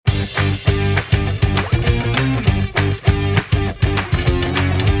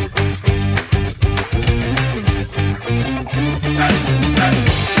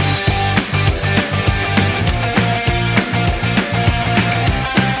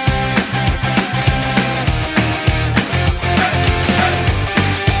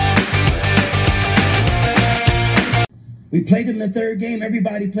played them in the third game.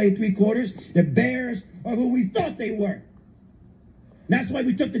 Everybody played three quarters. The Bears are who we thought they were. That's why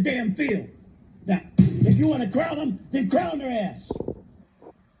we took the damn field. Now, if you want to crown them, then crown their ass.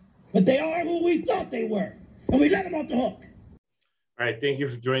 But they are who we thought they were. And we let them off the hook. All right. Thank you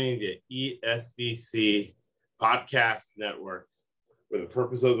for joining the ESBC Podcast Network, where the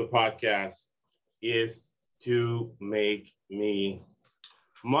purpose of the podcast is to make me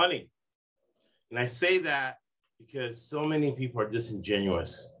money. And I say that because so many people are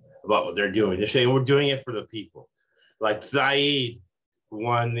disingenuous about what they're doing. They're saying we're doing it for the people. Like Zaid, who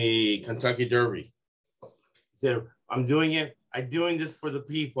won the Kentucky Derby. He said, I'm doing this for the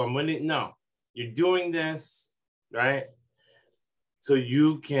people. I'm winning. No, you're doing this, right? So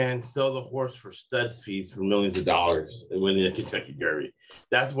you can sell the horse for stud fees for millions of dollars and win the Kentucky Derby.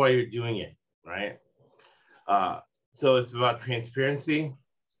 That's why you're doing it, right? So it's about transparency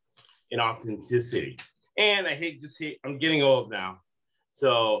and authenticity. And I'm getting old now.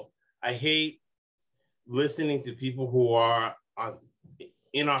 So I hate listening to people who are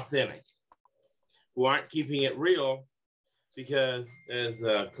inauthentic, who aren't keeping it real, because as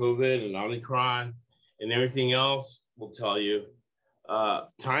COVID and Omicron and everything else will tell you,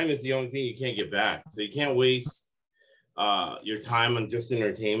 time is the only thing you can't get back. So you can't waste your time on just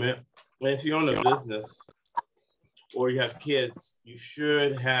entertainment. And if you own a business or you have kids, you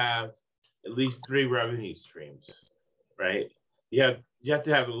should have at least 3 revenue streams, right? You have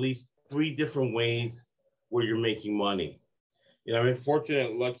to have at least 3 different ways where you're making money. You know, I've been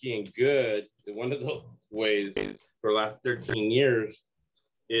fortunate, lucky, and good. And one of those ways for the last 13 years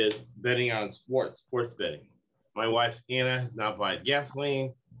is betting on sports betting. My wife, Anna, has not bought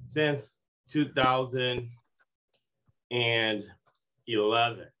gasoline since 2011.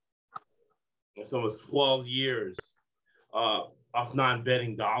 It's almost 12 years off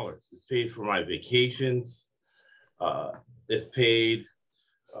non-betting dollars. It's paid for my vacations. It's paid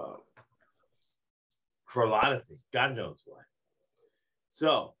for a lot of things. God knows what.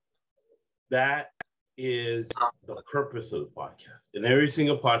 So that is the purpose of the podcast. And every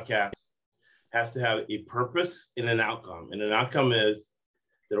single podcast has to have a purpose and an outcome. And an outcome is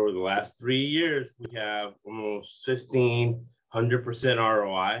that over the last 3 years, we have almost 1,500%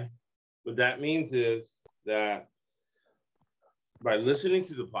 ROI. What that means is that by listening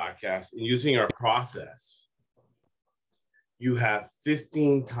to the podcast and using our process, you have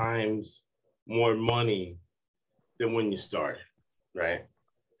 15 times more money than when you started, right?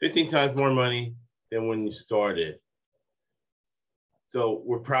 15 times more money than when you started. So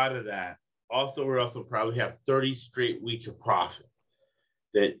we're proud of that. Also, we're also proud we have 30 straight weeks of profit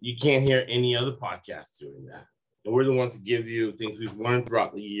that you can't hear any other podcast doing that. And we're the ones to give you things we've learned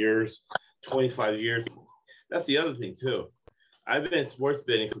throughout the years, 25 years. That's the other thing too. I've been in sports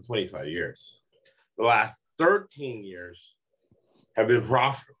betting for 25 years. The last 13 years have been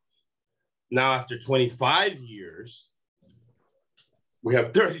profitable. Now, after 25 years, we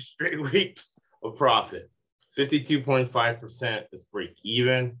have 30 straight weeks of profit. 52.5% is break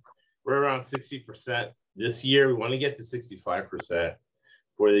even. We're around 60% this year. We want to get to 65%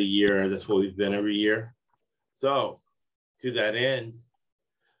 for the year. That's what we've been every year. So to that end,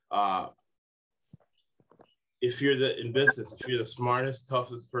 if you're in business, if you're the smartest,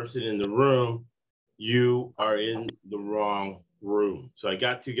 toughest person in the room, you are in the wrong room. So I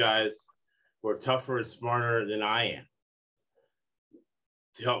got 2 guys who are tougher and smarter than I am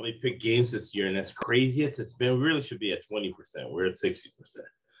to help me pick games this year. And as crazy as it's been, we really should be at 20%. We're at 60%.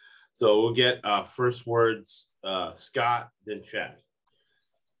 So we'll get first words, Scott, then Chad.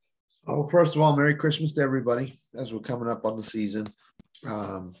 Oh, first of all, Merry Christmas to everybody as we're coming up on the season.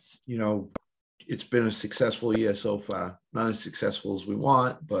 You know, it's been a successful year so far. Not as successful as we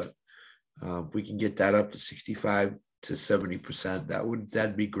want, but if we can get that up to 65 to 70%,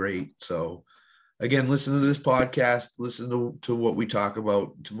 that'd be great. So again, listen to this podcast, listen to what we talk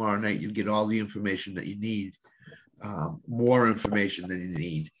about tomorrow night. You'll get all the information that you need, more information than you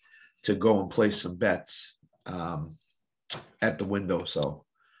need to go and place some bets at the window. So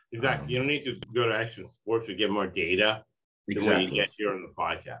exactly. You don't need to go to Action Sports to get more data than what you get here on the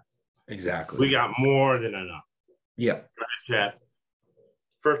podcast. Exactly. We got more than enough. Yeah. Chad.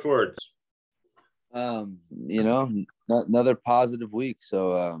 First words. You know, another positive week.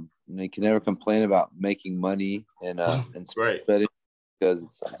 So you can never complain about making money in sports betting,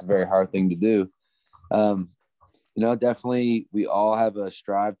 because it's a very hard thing to do. You know, definitely we all have a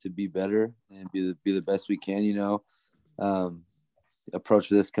strive to be better and be the best we can, you know. Approach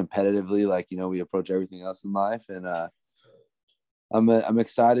this competitively like, you know, we approach everything else in life. And I'm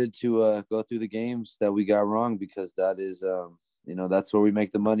excited to go through the games that we got wrong, because that is that's where we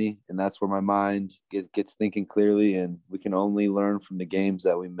make the money, and that's where my mind gets thinking clearly, and we can only learn from the games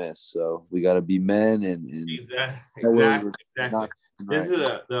that we miss. So we got to be men and exactly. This is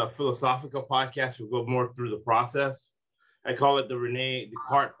the philosophical podcast. We'll go more through the process. I call it the Rene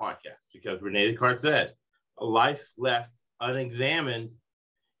Descartes podcast because Rene Descartes said, a life left unexamined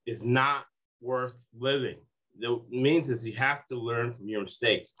is not worth living. That means is you have to learn from your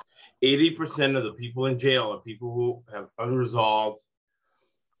mistakes. 80% of the people in jail are people who have unresolved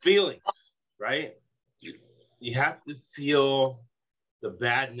feelings, right? You have to feel the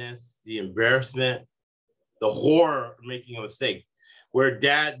badness, the embarrassment, the horror of making a mistake, where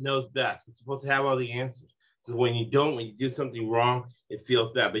dad knows best. We're supposed to have all the answers. So when you do something wrong, it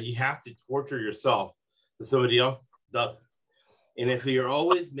feels bad, but you have to torture yourself so somebody else doesn't. And if you're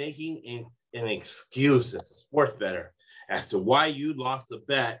always making an excuse as a sports bettor as to why you lost the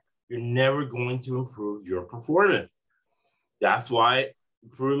bet, you're never going to improve your performance. That's why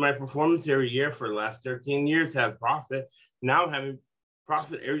improving my performance every year for the last 13 years have profit. Now I'm having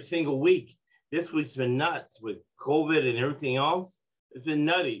profit every single week. This week's been nuts with COVID and everything else. It's been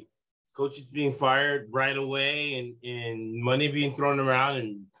nutty. Coaches being fired right away and money being thrown around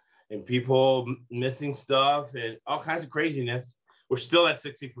and people missing stuff and all kinds of craziness. We're still at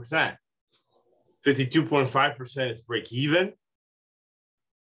 60%. 52.5% is break even.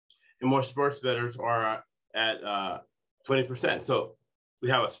 And more sports bettors are at 20%. So we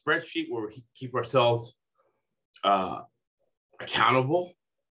have a spreadsheet where we keep ourselves accountable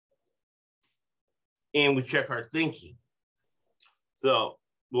and we check our thinking. So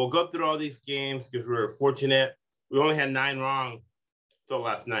we'll go through all these games because we're fortunate. We only had 9 wrong till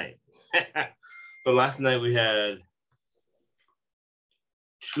last night. But last night we had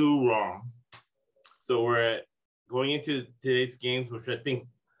 2 wrong. So we're going into today's games, which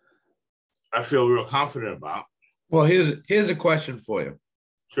I feel real confident about. Well, here's a question for you.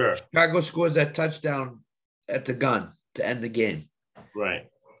 Sure. Chicago scores that touchdown at the gun to end the game. Right.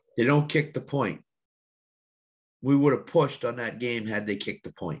 They don't kick the point. We would have pushed on that game had they kicked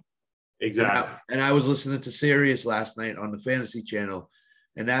the point. Exactly. And I was listening to Sirius last night on the Fantasy Channel,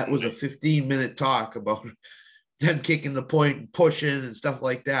 and that was a 15-minute talk about them kicking the point and pushing and stuff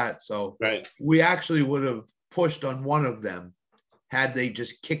like that. So we actually would have pushed on one of them had they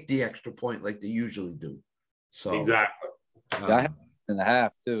just kicked the extra point like they usually do. So exactly. And a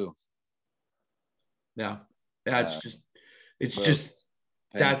half too. Yeah. That's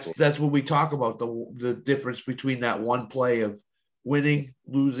that's what we talk about, the difference between that one play of winning,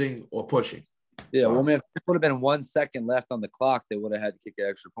 losing, or pushing. Yeah, well, I mean, if there would have been 1 second left on the clock, they would have had to kick an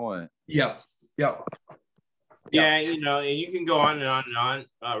extra point. Yep. Yeah, and you can go on and on and on.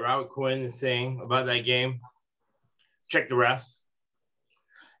 Robert Quinn is saying about that game, check the refs.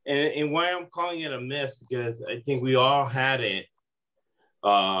 And why I'm calling it a miss, because I think we all had it,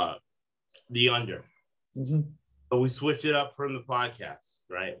 the under. Mm-hmm. But we switched it up from the podcast,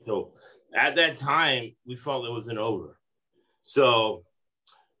 right? So at that time, we felt it was an over. So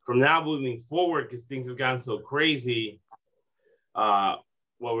from now moving forward, because things have gotten so crazy, what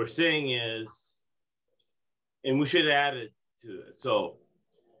we're saying is, and we should add it to it. So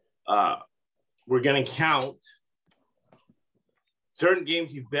we're going to count certain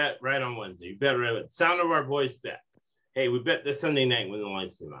games you bet right on Wednesday. You bet right. Sound of Our Boys bet. Hey, we bet this Sunday night when the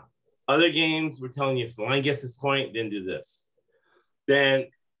lines came out. Other games, we're telling you if the line gets this point, then do this. Then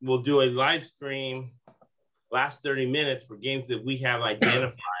we'll do a live stream last 30 minutes for games that we have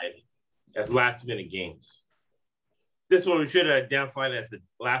identified as last-minute games. This one we should have identified as a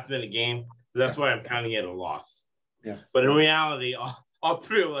last-minute game, so that's why I'm counting it a loss. Yeah. But in reality, all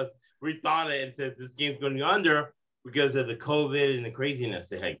 3 of us rethought it and said this game's going to go under because of the COVID and the craziness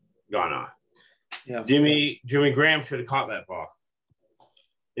that had gone on. Yeah. Jimmy Graham should have caught that ball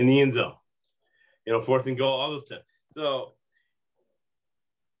in the end zone. 4th and goal, all those things. So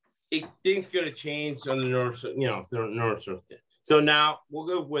things going to change on the North. So now we'll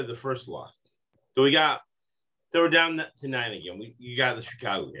go with the first loss. So we're down to 9 again. You got the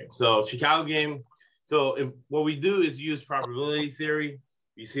Chicago game. So Chicago game. So what we do is use probability theory.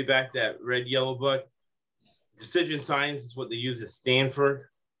 You see back that red yellow book. Decision science is what they use at Stanford,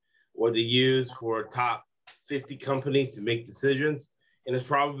 what they use for top 50 companies to make decisions, and it's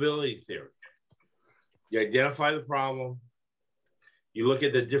probability theory. You identify the problem. You look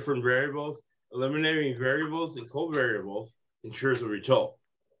at the different variables. Eliminating variables and covariables ensures the result.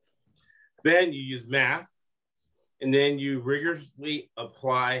 Then you use math, and then you rigorously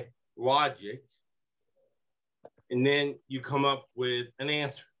apply logic, and then you come up with an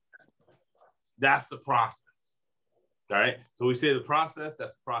answer. That's the process. All right. So we say the process,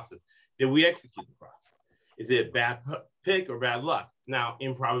 that's the process. Did we execute the process? Is it bad pick or bad luck? Now,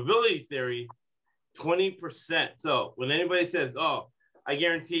 in probability theory, 20%. So when anybody says, oh, I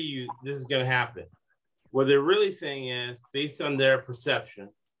guarantee you this is going to happen, what they're really saying is, based on their perception,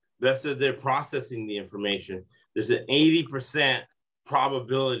 best of their processing the information, there's an 80%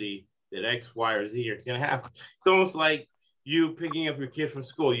 probability that X, Y, or Z are going to happen. It's almost like you picking up your kid from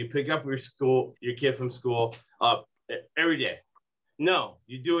school. You pick up your kid from school every day. No,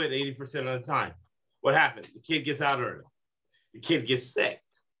 you do it 80% of the time. What happens? The kid gets out early. The kid gets sick.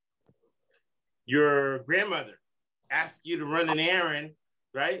 Your grandmother asks you to run an errand,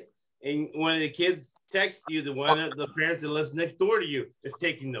 right? And one of the kids texts you that one of the parents that lives next door to you is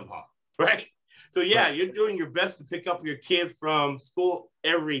taking them home, right? So yeah, you're doing your best to pick up your kid from school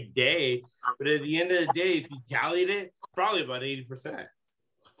every day, but at the end of the day, if you tallied it, probably about 80%.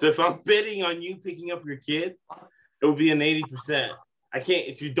 So if I'm bidding on you picking up your kid, it will be an 80%. I can't,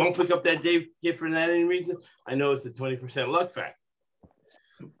 if you don't pick up that day kid for that any reason, I know it's a 20% luck factor.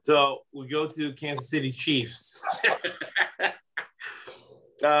 So we go to Kansas City Chiefs.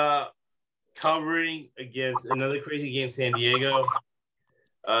 Covering against another crazy game, San Diego.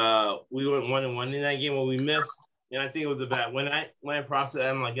 We went 1-1 in that game. What we missed, and I think it was a bad. When I processed,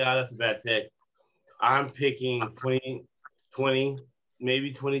 I'm like, yeah, that's a bad pick. I'm picking 2020,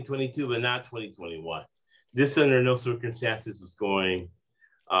 maybe 2022, but not 2021. This under no circumstances was going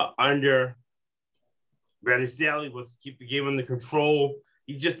under. Brandon Staley was to keep the game under control.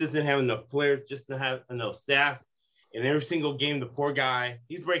 He just doesn't have enough players, just doesn't have enough staff. In every single game, the poor guy,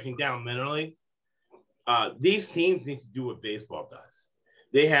 he's breaking down mentally. These teams need to do what baseball does.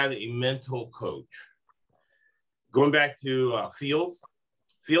 They have a mental coach. Going back to Fields,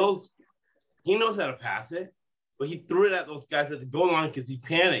 he knows how to pass it, but he threw it at those guys at the goal line because he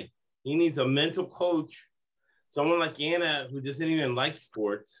panicked. He needs a mental coach, someone like Anna who doesn't even like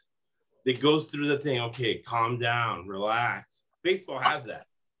sports, that goes through the thing, okay, calm down, relax. Baseball has that.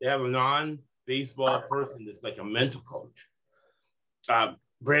 They have a non-baseball person that's like a mental coach.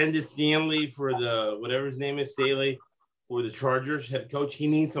 Brandon Stanley for the, whatever his name is, Staley, for the Chargers head coach, he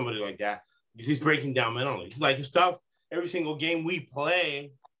needs somebody like that because he's breaking down mentally. He's like, it's tough. Every single game we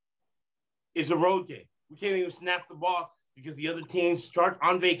play is a road game. We can't even snap the ball because the other teams start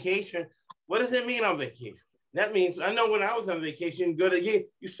on vacation. What does that mean on vacation? That means, I know when I was on vacation, go to the game,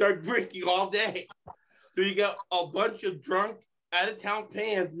 you start drinking all day. So you got a bunch of drunk, out-of-town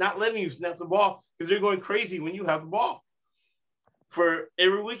fans not letting you snap the ball because they're going crazy when you have the ball. For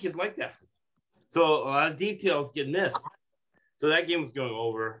every week, it's like that for them. So a lot of details get missed. So that game was going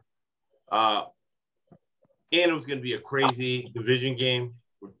over. And it was going to be a crazy division game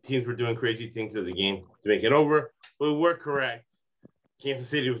where teams were doing crazy things to the game to make it over. But we were correct. Kansas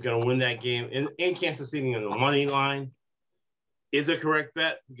City was going to win that game. And Kansas City on the money line is a correct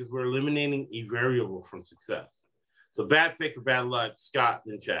bet because we're eliminating a variable from success. So bad pick or bad luck, Scott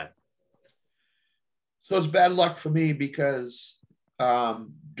and Chad. So it's bad luck for me because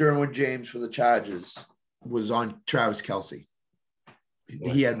Derwin James for the Chargers was on Travis Kelce.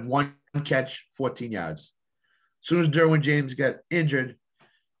 He had one catch, 14 yards. As soon as Derwin James got injured,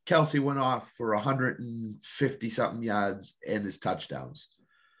 Kelce went off for 150-something yards and his touchdowns.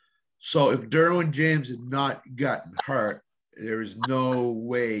 So if Derwin James had not gotten hurt, there is no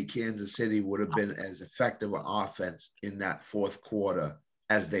way Kansas City would have been as effective on offense in that fourth quarter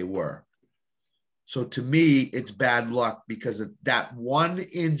as they were. So to me, it's bad luck because of that one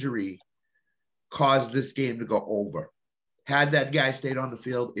injury caused this game to go over. Had that guy stayed on the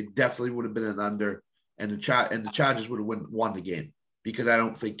field, it definitely would have been an under, and the Chargers would have won the game because I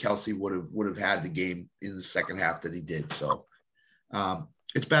don't think Kelce would have had the game in the second half that he did. So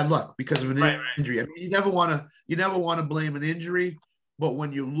it's bad luck because of an injury. I mean, you never want to blame an injury, but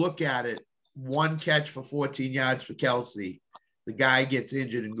when you look at it, one catch for 14 yards for Kelce, the guy gets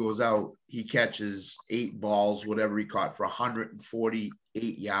injured and goes out. He catches 8 balls, whatever he caught, for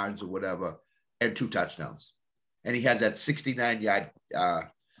 148 yards or whatever, and 2 touchdowns. And he had that 69-yard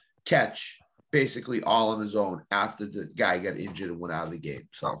catch basically all on his own after the guy got injured and went out of the game.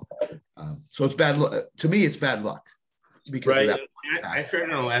 So it's bad luck. To me, it's bad luck. Because of that. I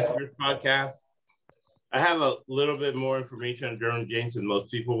shared on last year's podcast. I have a little bit more information on Derwin James than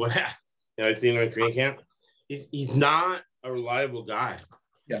most people would have. I've seen him in training camp. He's not a reliable guy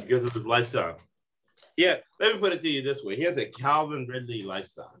because of his lifestyle. Yeah, let me put it to you this way. He has a Calvin Ridley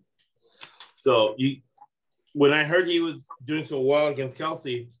lifestyle. So when I heard he was doing so well against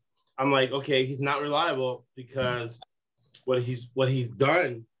Kelce, I'm like, okay, he's not reliable because what he's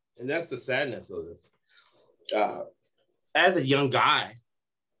done, and that's the sadness of this. As a young guy,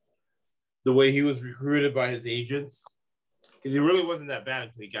 the way he was recruited by his agents, because he really wasn't that bad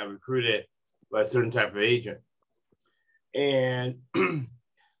until he got recruited by a certain type of agent. And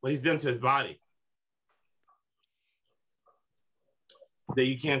what he's done to his body that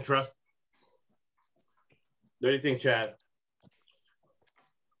you can't trust. What do you think, Chad?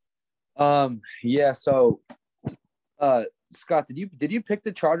 Yeah. So, Scott, did you pick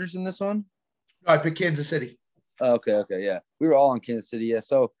the Chargers in this one? No, I picked Kansas City. Okay, yeah. We were all in Kansas City, yeah.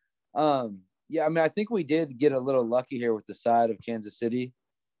 So, yeah, I mean, I think we did get a little lucky here with the side of Kansas City.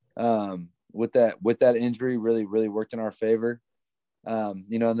 With that injury, really worked in our favor. And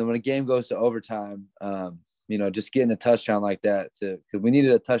then when a game goes to overtime, just getting a touchdown like that because we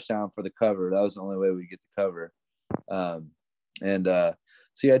needed a touchdown for the cover. That was the only way we get the cover.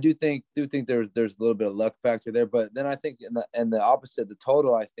 So yeah, I do think there's a little bit of luck factor there, but then I think in the opposite, the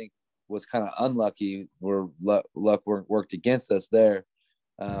total I think was kind of unlucky where luck worked against us there.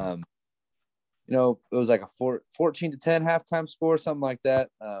 It was like a 14-10 halftime score, something like that.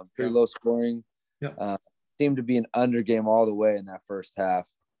 Pretty low scoring. Yeah. Seemed to be an under game all the way in that first half.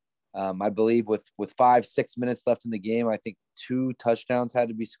 I believe with 5-6 minutes left in the game, I think 2 touchdowns had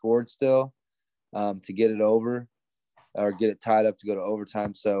to be scored still to get it over or get it tied up to go to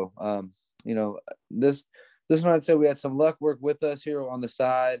overtime. So, this one I'd say we had some luck work with us here on the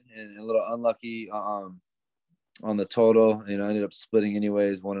side and a little unlucky on the total. Ended up splitting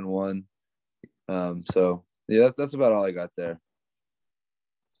anyways, 1-1. So yeah, that's about all I got there.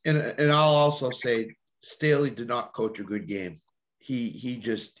 And I'll also say Staley did not coach a good game. He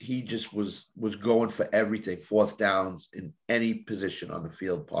just was going for everything, 4th downs in any position on the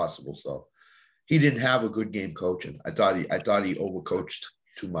field possible. So he didn't have a good game coaching. I thought he overcoached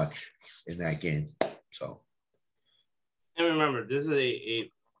too much in that game. So and remember, this is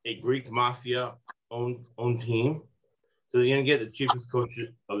a Greek mafia owned team, so they're gonna get the cheapest coach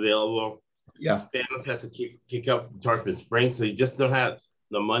available. Yeah, Thanos has to kick up Tarpon Springs, so you just don't have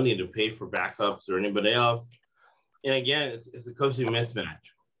the money to pay for backups or anybody else. And again, it's a coaching mismatch.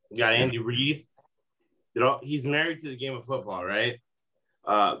 You got Andy Reid. He's married to the game of football, right?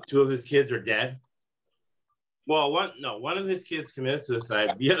 2 of his kids are dead. Well, one of his kids committed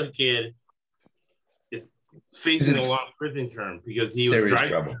suicide. The other kid is facing a long prison term because he was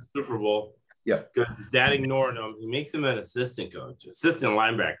driving to the Super Bowl. Yeah, because his dad ignored him. He makes him an assistant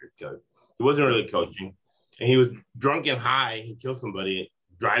linebacker coach. He wasn't really coaching, and he was drunk and high. He killed somebody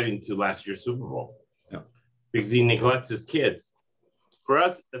driving to last year's Super Bowl. Yeah, because he neglects his kids. For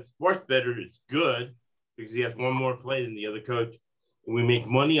us, a sports bettor, it's good because he has one more play than the other coach, and we make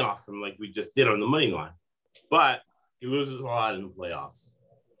money off him like we just did on the money line. But he loses a lot in the playoffs.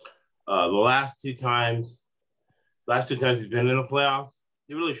 The last two times he's been in the playoffs,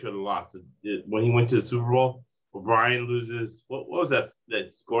 he really should have lost. When he went to the Super Bowl, O'Brien loses. What was that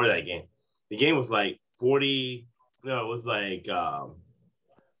score of that game? The game was like 40. No, it was like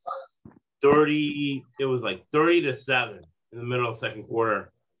 30. It was like 30-7 in the middle of the second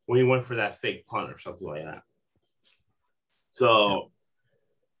quarter when he went for that fake punt or something like that. So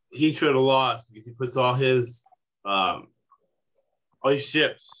he should have lost because he puts all his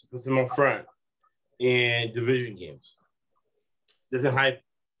chips, puts them up front in division games. Doesn't hide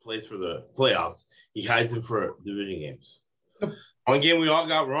plays for the playoffs. He hides them for division games. One game we all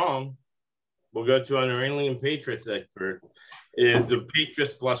got wrong, we'll go to our New England Patriots expert, is the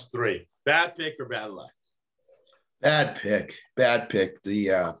Patriots +3. Bad pick or bad luck? Bad pick.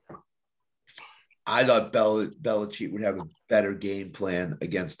 I thought Belichick would have a better game plan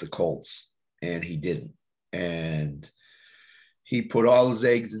against the Colts, and he didn't. And he put all his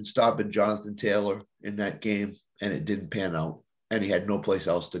eggs in stopping Jonathan Taylor in that game, and it didn't pan out. And he had no place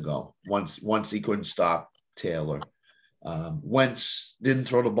else to go. Once he couldn't stop Taylor. Wentz didn't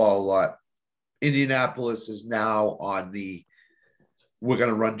throw the ball a lot. Indianapolis is now on we're going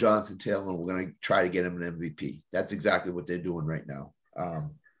to run Jonathan Taylor and we're going to try to get him an MVP. That's exactly what they're doing right now.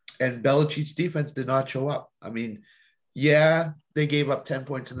 And Belichick's defense did not show up. I mean, yeah, they gave up 10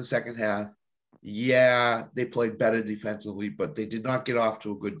 points in the second half. Yeah, they played better defensively, but they did not get off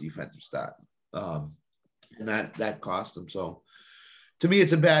to a good defensive start. And that cost them. So to me,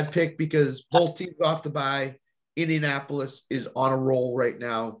 it's a bad pick because both teams off the bye. Indianapolis is on a roll right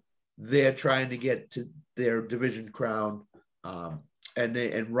now. They're trying to get to their division crown.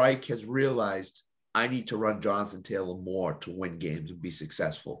 And Reich has realized I need to run Jonathan Taylor more to win games and be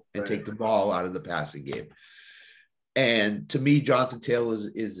successful and take the ball out of the passing game. And to me, Jonathan Taylor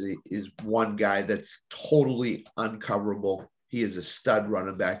is one guy that's totally uncoverable. He is a stud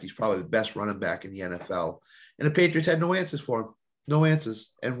running back. He's probably the best running back in the NFL. And the Patriots had no answers for him. No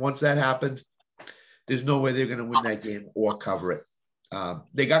answers. And once that happened, there's no way they're going to win that game or cover it.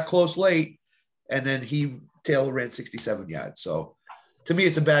 They got close late, and then Taylor ran 67 yards. So to me,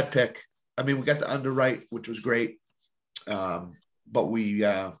 it's a bad pick. I mean, we got the underwrite, which was great, but we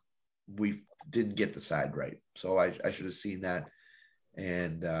didn't get the side right. So I should have seen that.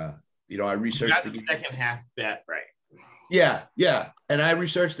 And I researched the second half bet right. Yeah, and I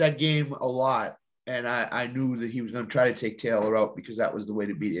researched that game a lot, and I knew that he was going to try to take Taylor out because that was the way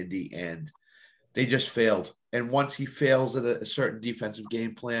to beat Indy, and they just failed. And once he fails at a certain defensive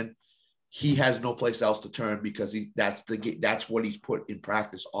game plan, he has no place else to turn because that's what he's put in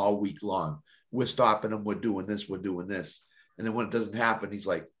practice all week long. We're stopping him. We're doing this. And then when it doesn't happen, he's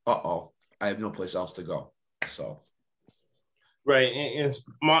like, "Uh-oh, I have no place else to go." So, right, and it's,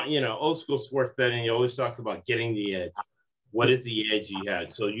 old school sports betting. You always talk about getting the edge. What is the edge you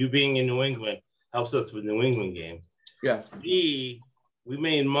had? So you being in New England helps us with New England games. Yeah. We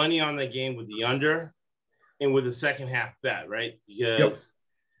made money on the game with the under and with the second half bet, right? Because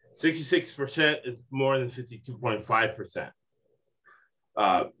 66% is more than 52.5%.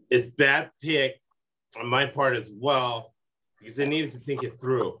 It's bad pick on my part as well because they needed to think it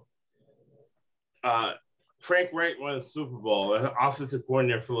through. Frank Reich won the Super Bowl, an offensive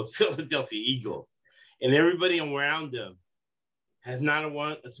coordinator for the Philadelphia Eagles, and everybody around him has not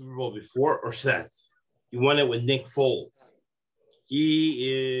won a Super Bowl before or since. He won it with Nick Foles.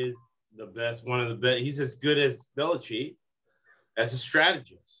 He is the best, one of the best. He's as good as Belichick as a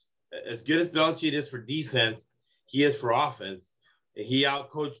strategist. As good as Belichick is for defense, he is for offense. And he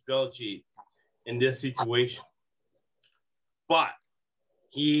outcoached Belichick in this situation. But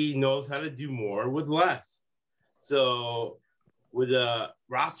he knows how to do more with less. So with the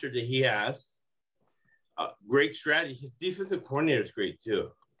roster that he has, great strategy. His defensive coordinator is great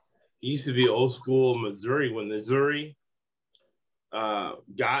too. He used to be old school Missouri when Missouri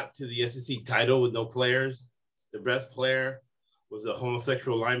got to the SEC title with no players. Their best player was a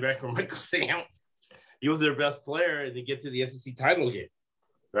homosexual linebacker, Michael Sam. He was their best player, and they get to the SEC title game,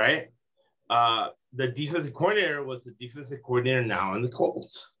 right? The defensive coordinator was the defensive coordinator now in the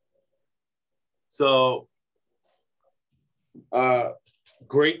Colts. So,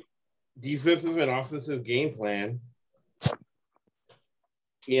 great defensive and offensive game plan.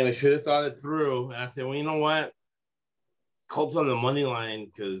 And I should have thought it through. And I said, well, you know what? Colts on the money line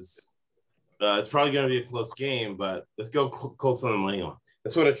because it's probably going to be a close game, but let's go Colts on the money line.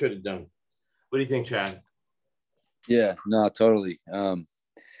 That's what I should have done. What do you think, Chad? Yeah, no, totally.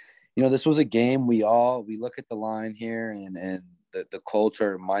 This was a game we look at the line here and the Colts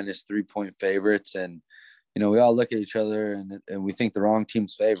are minus 3-point favorites. And, we all look at each other and we think the wrong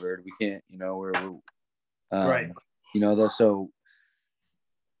team's favored. We can't, we're right. So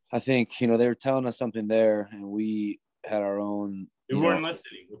I think, they were telling us something there and we had our own. We weren't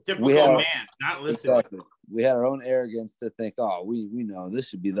listening. Typical man, not listening. Exactly. We had our own arrogance to think, oh, we know this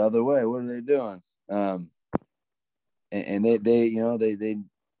should be the other way. What are they doing? And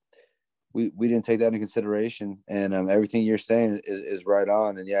we didn't take that into consideration. And everything you're saying is right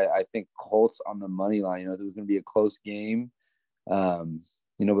on. And yeah, I think Colts on the money line, it was going to be a close game. With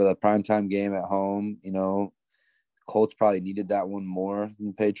a primetime game at home, Colts probably needed that one more than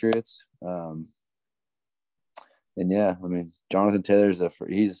the Patriots. And yeah, I mean, Jonathan Taylor's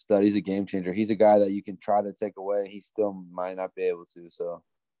he's a stud. He's a game changer. He's a guy that you can try to take away. He still might not be able to. So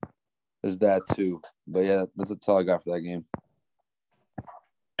there's that too. But yeah, that's all I got for that game.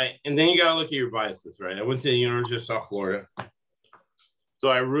 And then you got to look at your biases, right? I went to the University of South Florida. So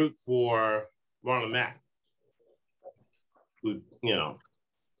I root for Marlon Mack, who,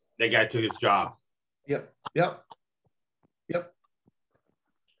 that guy took his job. Yep.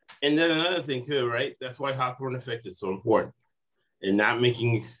 And then another thing too, right? That's why Hawthorne effect is so important. And not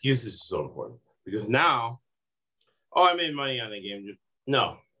making excuses is so important. Because now, I made money on the game.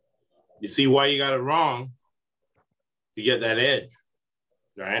 No. You see why you got it wrong to get that edge.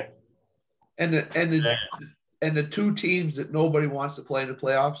 Right. And the two teams that nobody wants to play in the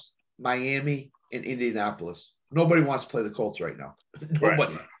playoffs, Miami and Indianapolis. Nobody wants to play the Colts right now.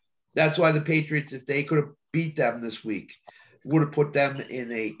 Nobody. Right. That's why the Patriots, if they could have beat them this week, would have put them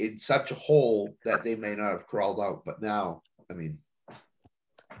in such a hole that they may not have crawled out. But now, I mean,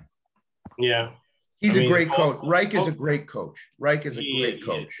 yeah, he's a great coach. Reich is a great coach.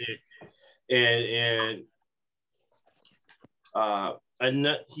 And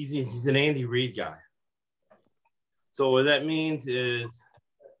he's an Andy Reid guy. So what that means is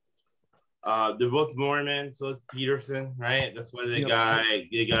they're both Mormon, so it's Peterson, right? That's why they got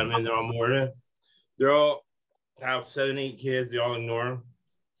him in there on Mormon. They're all have 7-8 kids, they all ignore him.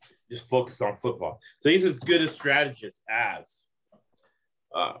 Just focus on football. So he's as good a strategist as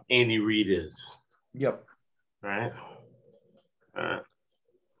Andy Reid is. Yep. All right.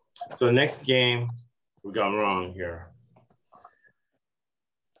 So next game, we got wrong here.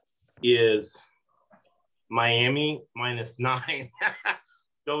 is Miami -9.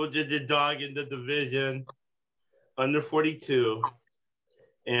 Double-digit dog in the division, under 42,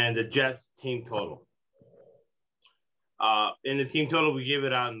 and the Jets team total. In the team total, we gave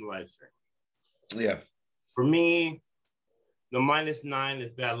it out in the live stream. Yeah. For me, the -9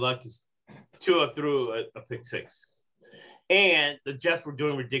 is bad luck. It's Tua threw a pick six. And the Jets were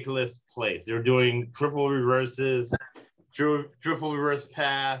doing ridiculous plays. They were doing triple reverses, triple reverse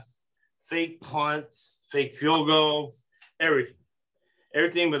pass, fake punts, fake field goals, everything.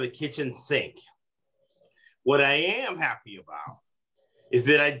 Everything but the kitchen sink. What I am happy about is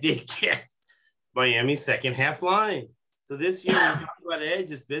that I did get Miami's second half line. So this year, when we talk about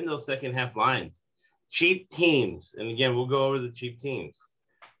edge, it's been those second half lines. Cheap teams. And again, we'll go over the cheap teams.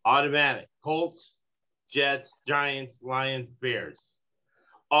 Automatic. Colts, Jets, Giants, Lions, Bears.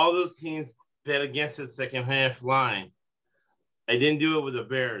 All those teams bet against the second half line. I didn't do it with the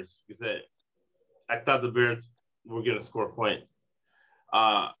Bears because I thought the Bears were going to score points.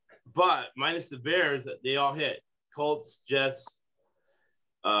 But minus the Bears, they all hit. Colts, Jets,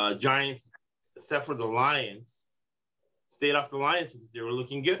 Giants, except for the Lions, stayed off the Lions because they were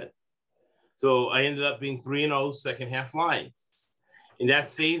looking good. So I ended up being 3-0 second half lines. And that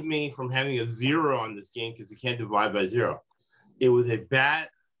saved me from having a 0 on this game because you can't divide by 0. It was a bad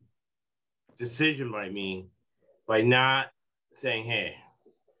decision by me by not saying, hey,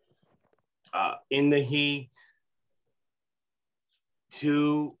 in the heat,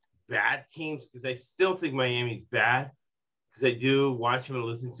 2 bad teams, because I still think Miami's bad, because I do watch them and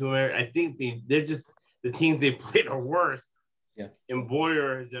listen to them. I think they're just the teams they played are worse. Yeah. And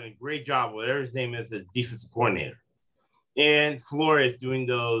Boyer has done a great job, whatever his name is, as defensive coordinator. And Flores doing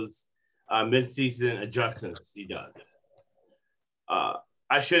those mid-season adjustments he does.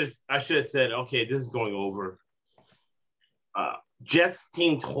 I should have said, okay, this is going over. Jets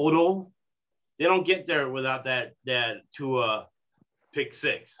team total, they don't get there without that Tua pick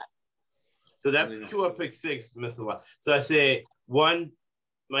six. So that Tua pick six missed a lot. So I say 1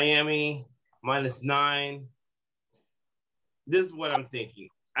 Miami -9. This is what I'm thinking.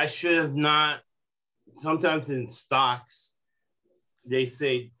 I should have not. Sometimes in stocks, they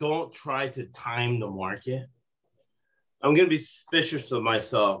say don't try to time the market. I'm going to be suspicious of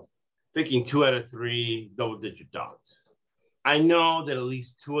myself picking 2 out of 3 double-digit dogs. I know that at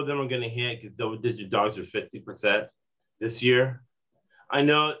least 2 of them are going to hit because double-digit dogs are 50% this year. I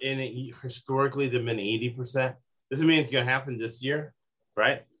know historically they've been 80%. Doesn't mean it's going to happen this year,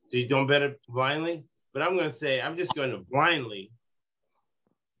 right? So you don't bet it blindly. But I'm going to say I'm just going to blindly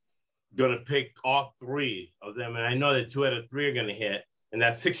pick all 3 of them. And I know that 2 out of 3 are going to hit, and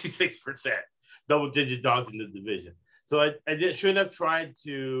that's 66% double-digit dogs in the division. So I shouldn't have tried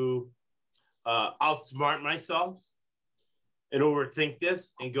to outsmart myself and overthink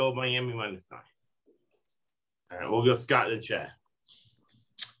this and go Miami -9. All right, we'll go Scott and Chad.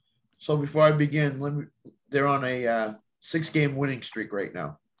 So before I begin, they're on a 6-game winning streak right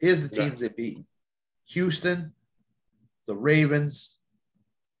now. Here's the teams they've beaten. Houston, the Ravens,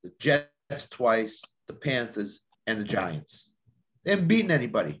 the Jets twice, the Panthers, and the Giants. They haven't beaten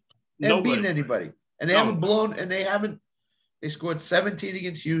anybody. They haven't beaten anybody. And they haven't blown, and they scored 17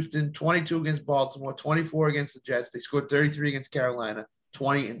 against Houston, 22 against Baltimore, 24 against the Jets. They scored 33 against Carolina,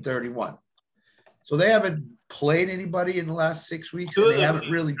 20 and 31. So they haven't played anybody in the last 6 weeks. And they haven't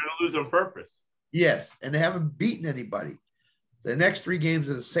really lose on purpose. Yes, and they haven't beaten anybody. The next 3 games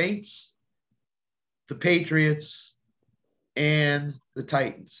are the Saints, the Patriots, and the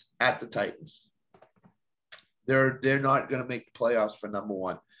Titans at the Titans. They're not going to make the playoffs for number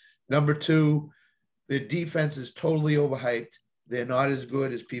 1. Number 2, their defense is totally overhyped. They're not as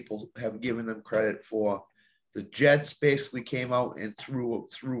good as people have given them credit for. The Jets basically came out and threw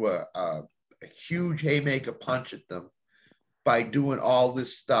a huge haymaker punch at them by doing all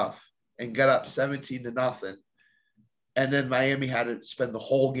this stuff and got up 17-0. And then Miami had to spend the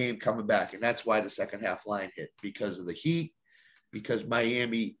whole game coming back. And that's why the second half line hit, because of the heat, because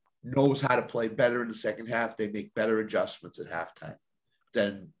Miami knows how to play better in the second half. They make better adjustments at halftime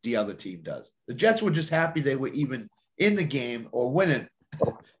than the other team does. The Jets were just happy they were even in the game or winning.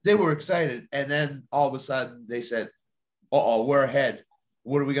 They were excited. And then all of a sudden they said, uh-oh, we're ahead.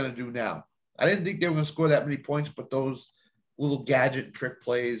 What are we going to do now? I didn't think they were going to score that many points, but those little gadget trick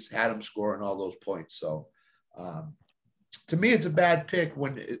plays had them scoring all those points. So to me, it's a bad pick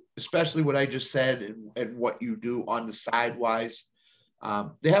especially what I just said and what you do on the sidewise.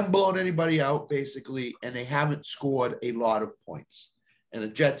 They haven't blown anybody out basically, and they haven't scored a lot of points. And the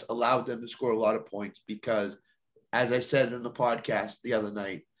Jets allowed them to score a lot of points because, as I said in the podcast the other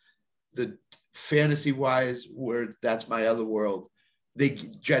night, the fantasy-wise, that's my other world,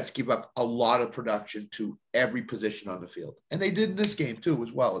 Jets give up a lot of production to every position on the field. And they did in this game too,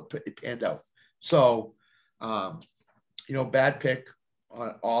 as well. It panned out. So, bad pick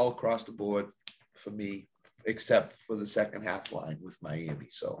all across the board for me, except for the second half line with Miami.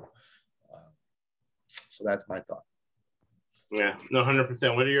 So that's my thought. Yeah, no,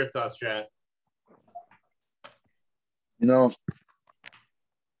 100%. What are your thoughts, Chad?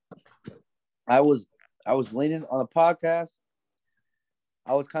 I was leaning on the podcast.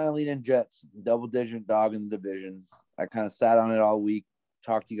 I was kind of leaning Jets, double-digit dog in the division. I kind of sat on it all week,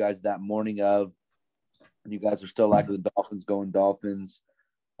 talked to you guys that morning of. You guys are still liking the Dolphins going Dolphins.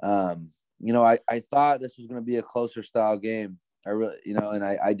 I thought this was going to be a closer style game. I really, and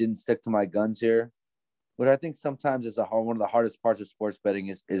I didn't stick to my guns here, which I think sometimes is one of the hardest parts of sports betting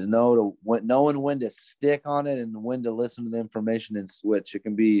is knowing when to stick on it and when to listen to the information and switch. It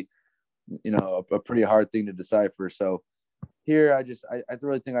can be, a pretty hard thing to decipher. So here, I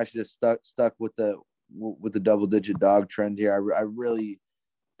really think I should have stuck with the double digit dog trend here. I really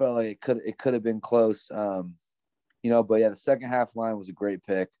felt like it could have been close. But yeah, the second half line was a great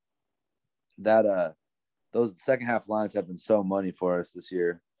pick. That those second half lines have been so money for us this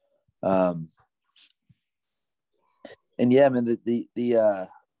year. And yeah, man, the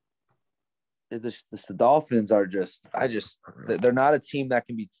Dolphins are they're not a team that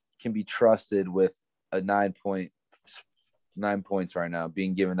can be trusted with a 9 points right now,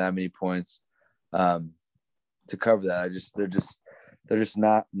 being given that many points to cover that. They're just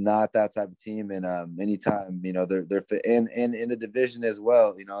not that type of team. And anytime, they're fit in the division as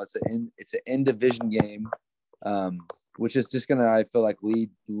well, it's an in division game, which is just gonna, I feel like,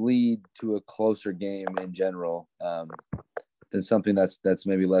 lead to a closer game in general, than something that's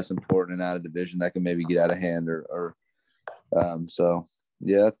maybe less important and out of division that can maybe get out of hand so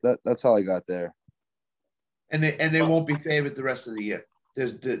yeah, that's all I got there. And they won't be favored the rest of the year.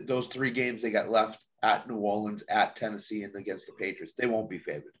 There's those 3 games they got left at New Orleans, at Tennessee, and against the Patriots. They won't be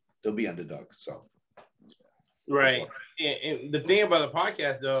favored. They'll be underdogs. So, right. And the thing about the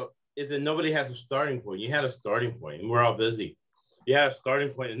podcast, though, is that nobody has a starting point. You had a starting point, and we're all busy. You had a starting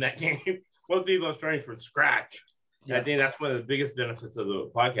point in that game. Most people are starting from scratch. Yeah. I think that's one of the biggest benefits of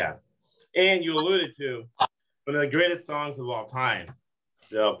the podcast. And you alluded to one of the greatest songs of all time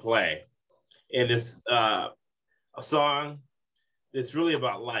they'll play. And it's a song that's really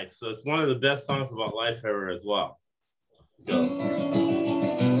about life. So it's one of the best songs about life ever as well. Go.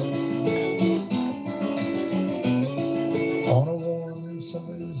 On a warm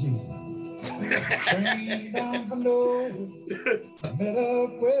summer's evening, train down from Dover, I met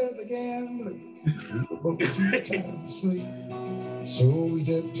up with a gambler. We were both too tired to sleep, so we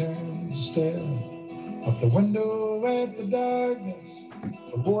took turns to stare out the window at the darkness.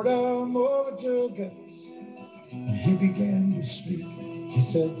 For boredom overtook us, and he began to speak. He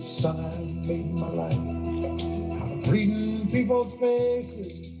said, "Son, I made my life out of reading people's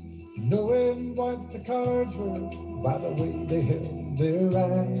faces, knowing what the cards were by the way they held their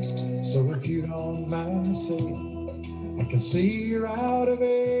eyes. So if you don't mind saying, I can see you're out of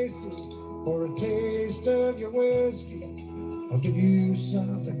aces. For a taste of your whiskey, I'll give you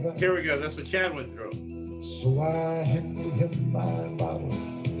something back." Here we go. That's what Chad went through. So I handed him my bottle.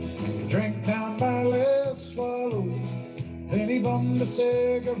 He drank down my last swallow. Then he bummed a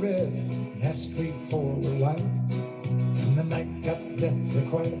cigarette and asked me for a light. And the night got deathly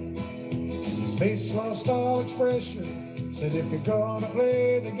quiet. His face lost all expression. Said, "If you're gonna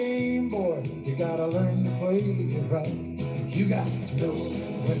play the game, boy, you gotta learn to play it right. You got to know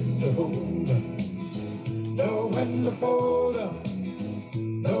when to hold up, know when to fold up,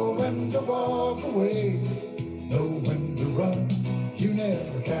 know when to walk away, know when to run. You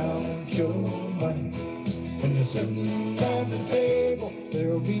never count your money. When you're sitting at the table,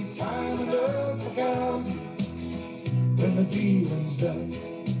 there'll be time enough for counting when the dealing's done."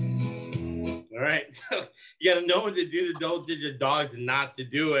 All right. So you got to know when to do the double-digit dogs and not to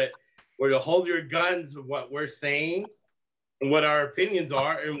do it, where to hold your guns with what we're saying and what our opinions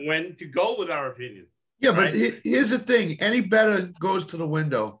are and when to go with our opinions. Yeah, right? But here's the thing. Any bettor goes to the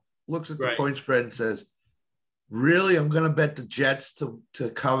window, looks at the point spread and says, really, I'm going to bet the Jets to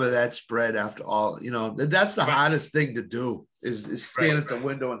cover that spread after all. That's the hardest thing to do is stand at the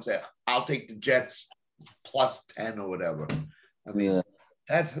window and say, I'll take the Jets plus 10 or whatever. I mean,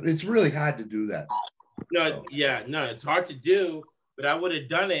 it's really hard to do that. No, it's hard to do, but I would have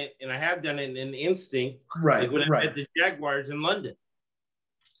done it, and I have done it in instinct. Right, like when I bet the Jaguars in London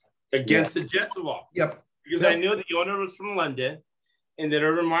against the Jets of all. Yep. Because I knew the owner was from London. And then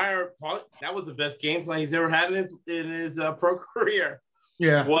Urban Meyer, that was the best game plan he's ever had in his pro career.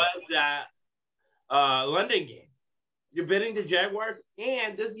 Yeah, was that London game. You're betting the Jaguars.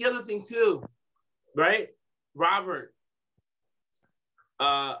 And there's the other thing too, right? Robert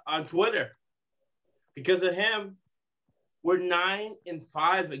on Twitter. Because of him, we're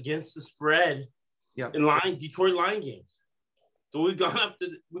 9-5 against the spread in Detroit line games. So we've gone up to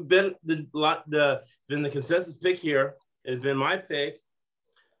we've been it's been the consensus pick here. It's been my pick.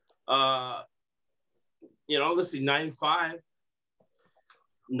 Let's see, 9-5.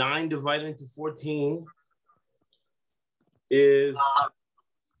 9 divided into 14 is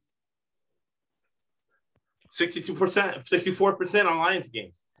 62%, 64% on Lions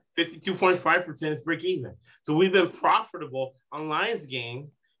games. 52.5% is break even. So we've been profitable on Lions game,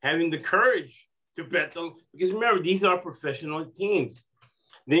 having the courage to bet them. Because remember, these are professional teams.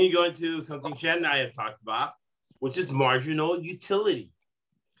 Then you go into something Chad and I have talked about, which is marginal utility.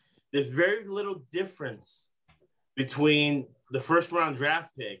 There's very little difference between the first round draft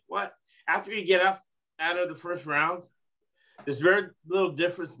pick. After you get out of the first round, there's very little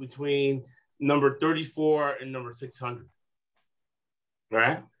difference between number 34 and number 600.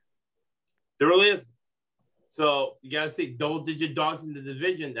 Right? There really is. So you got to say double-digit dogs in the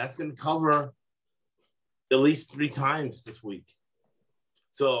division. That's going to cover at least 3 times this week.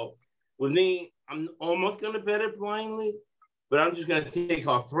 So with me, I'm almost going to bet it blindly, but I'm just going to take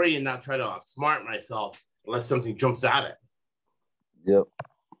all 3 and not try to outsmart myself unless something jumps at it. Yep,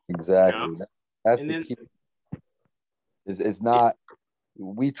 exactly. That's the key. It's not.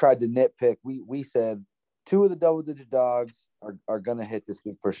 We tried to nitpick. We said 2 of the double-digit dogs are going to hit this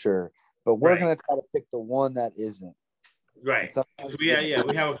week for sure. But we're going to try to pick the one that isn't. Right. We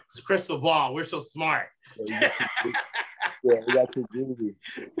have a crystal ball. We're so smart. We got to do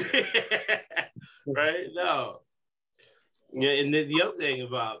right? No. Yeah, and the other thing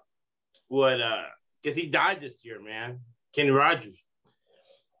about what because he died this year, man. Kenny Rogers.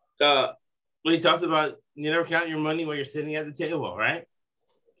 When he talks about you never count your money while you're sitting at the table, right?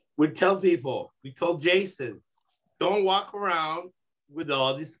 We told Jason, don't walk around with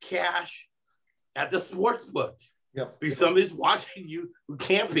all this cash at the sports book. Yep. Because somebody's watching you who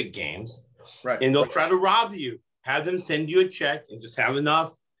can't pick games. Right. And they'll try to rob you. Have them send you a check and just have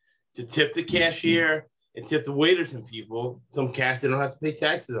enough to tip the cashier and tip the waiters and people some cash they don't have to pay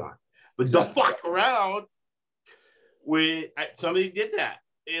taxes on. But don't walk around with somebody did that.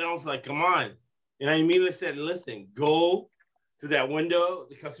 And I was like, come on. And I immediately said, listen, go to that window,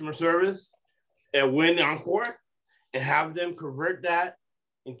 the customer service at Win Encore, and have them convert that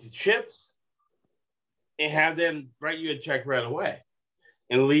into chips and have them write you a check right away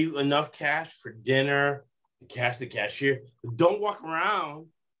and leave enough cash for dinner, to cash the cashier. But don't walk around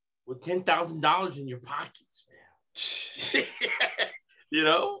with $10,000 in your pockets, man.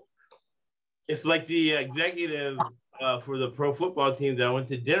 It's like the executive for the pro football team that I went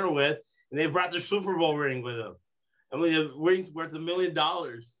to dinner with, and they brought their Super Bowl ring with them. I mean, the ring's worth $1 million.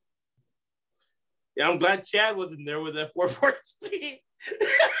 Yeah, I'm glad Chad wasn't there with that 4-4 speed.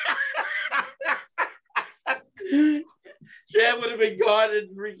 Chad would have been gone, and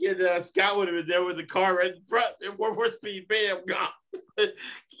freaking Scott would have been there with the car right in front. And 4-4 speed, bam, gone.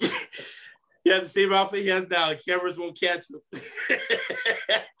 He had the same outfit he has now. The cameras won't catch him.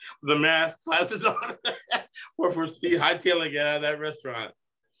 The mask, glasses on. 4-4 speed, hightailing it out of that restaurant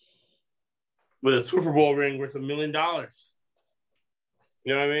with a Super Bowl ring worth $1 million. You know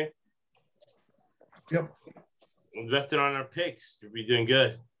what I mean? Yep. Invested on our picks to be doing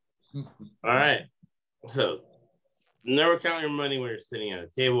good. All right. So never count your money when you're sitting at a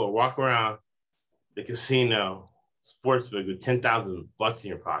table or walk around the casino, sportsbook with $10,000 in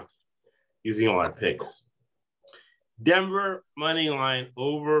your pocket using all our picks. Denver money line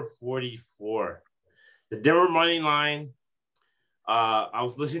over 44. The Denver money line. I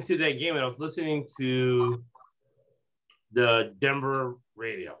was listening to that game and I was listening to the Denver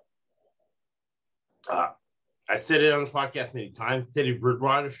radio. I said it on the podcast many times. Teddy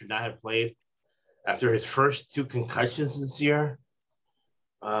Bridgewater should not have played after his first 2 concussions this year.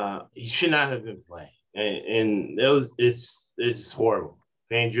 He should not have been playing, and it's just horrible.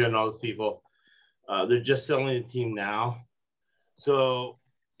 Fangio and all those people, they're just selling the team now. So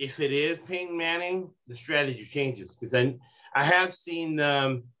if it is Peyton Manning, the strategy changes because I have seen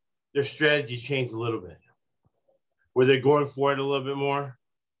their strategy change a little bit, where they're going for it a little bit more.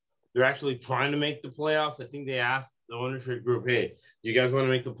 They're actually trying to make the playoffs. I think they asked the ownership group, hey, you guys want to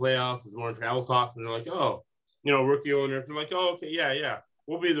make the playoffs? It's more travel costs. And they're like, oh, rookie owners. They're like, oh, okay, yeah.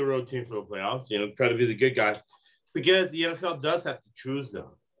 We'll be the road team for the playoffs. Try to be the good guys. Because the NFL does have to choose them.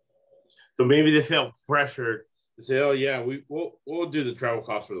 So maybe they felt pressured to say, oh, yeah, we'll do the travel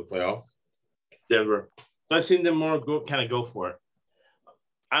costs for the playoffs. Denver. So I've seen them more go for it.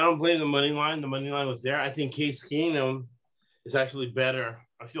 I don't blame the money line. The money line was there. I think Case Keenum is actually better.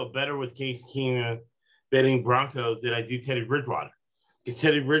 I feel better with Case Keenum betting Broncos than I do Teddy Bridgewater. Because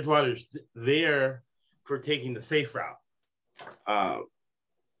Teddy Bridgewater's there for taking the safe route.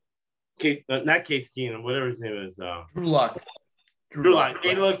 Not Case Keenum, whatever his name is. Drew Lock. Drew Lock.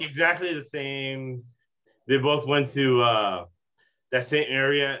 They look exactly the same. They both went to that same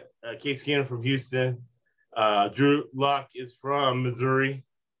area. Case Keenum from Houston. Drew Lock is from Missouri.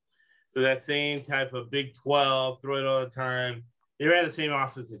 So that same type of Big 12, throw it all the time. They ran the same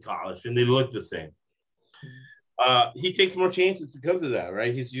offense in college, and they look the same. He takes more chances because of that,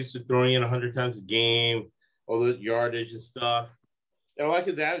 right? He's used to throwing in 100 times a game, all the yardage and stuff. And I like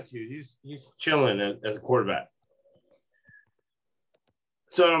his attitude. He's chilling as a quarterback.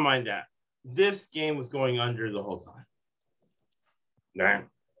 So I don't mind that. This game was going under the whole time. Nah.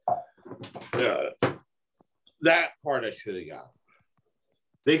 That part I should have got.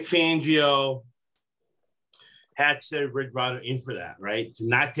 Vic Fangio had Teddy Bridgewater in for that, right? To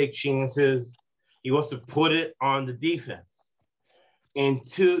not take chances. He wants to put it on the defense. And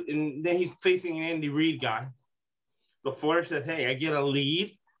then he's facing an Andy Reid guy. LaFleur says, hey, I get a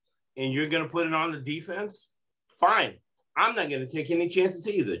lead, and you're going to put it on the defense? Fine. I'm not going to take any chances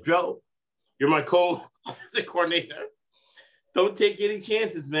either. Joe, you're my co-offensive coordinator. Don't take any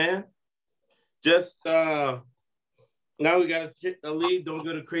chances, man. Just now we got a lead. Don't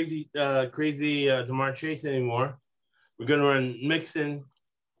go to crazy Jamar Chase anymore. We're going to run Mixon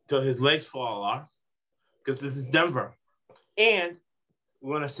till his legs fall off because this is Denver. And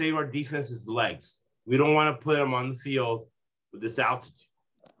we want to save our defense's legs. We don't want to put them on the field with this altitude.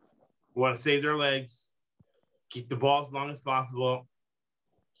 We want to save their legs, keep the ball as long as possible,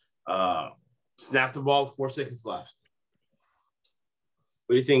 snap the ball with 4 seconds left.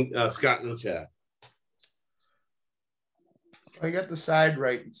 What do you think, Scott and Chad? I got the side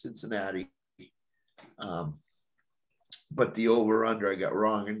right in Cincinnati. But the over-under I got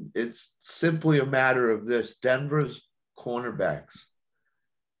wrong. And it's simply a matter of this. Denver's cornerbacks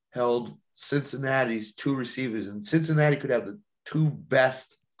held Cincinnati's 2 receivers, and Cincinnati could have the 2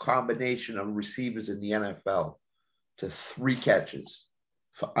 best combination of receivers in the NFL to 3 catches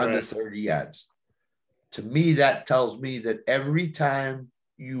for under 30 yards. To me, that tells me that every time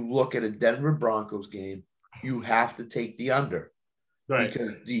you look at a Denver Broncos game, you have to take the under. Right.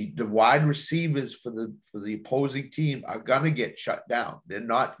 Because the wide receivers for the opposing team are gonna get shut down. They're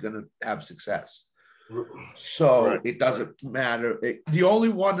not gonna have success. So it doesn't matter. The only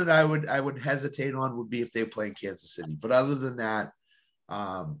one that I would hesitate on would be if they're playing Kansas City. But other than that,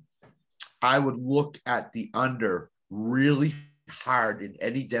 I would look at the under really hard in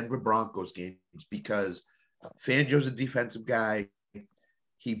any Denver Broncos games because Fangio's a defensive guy.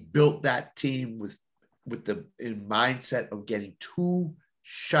 He built that team with the mindset of getting 2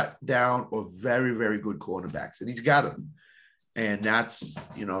 shut down or very, very good cornerbacks. And he's got them. And that's,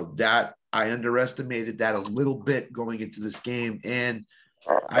 that I underestimated that a little bit going into this game. And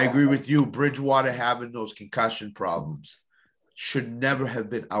I agree with you. Bridgewater having those concussion problems should never have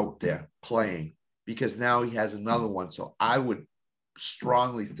been out there playing because now he has another one. So I would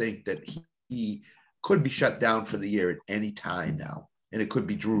strongly think that he could be shut down for the year at any time now. And it could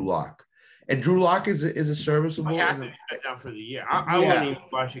be Drew Lock. And Drew Lock is a serviceable. He has to be shut down for the year. I wouldn't even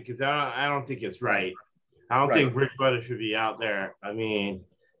watch it because I don't think it's right. I don't think Bridgewater should be out there. I mean,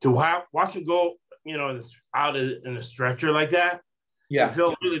 to watch him go, out in a stretcher like that, I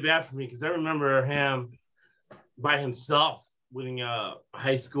felt really bad for me because I remember him by himself winning a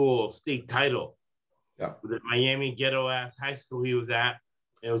high school state title. Yeah. The Miami ghetto-ass high school he was at.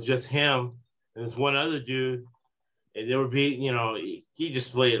 It was just him and this one other dude. And there would be, he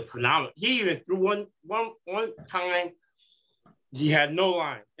just played phenomenal. He even threw one time, he had no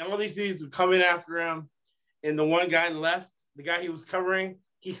line. And all these dudes would come in after him. And the one guy left, the guy he was covering,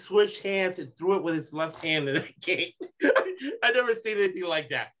 he switched hands and threw it with his left hand in the game. I never seen anything like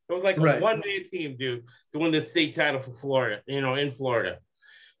that. It was like a one-man team, dude, to win the state title for Florida, in Florida.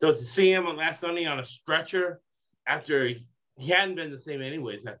 So to see him last Sunday on a stretcher after he hadn't been the same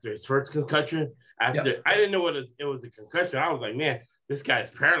anyways after his first concussion. I didn't know it was a concussion. I was like, man, this guy's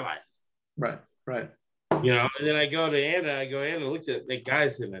paralyzed. Right. And then I go to Anna. Anna, look at the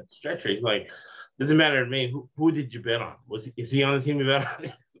guys in that stretcher. He's like, doesn't matter to me. Who did you bet on? Is he on the team you bet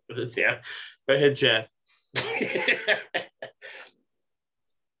on? Go ahead, Chad.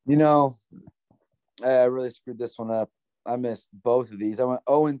 I really screwed this one up. I missed both of these. I went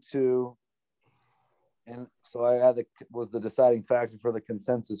 0-2. And so I was the deciding factor for the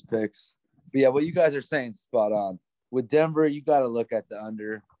consensus picks. But yeah, what you guys are saying, spot on. With Denver, you got to look at the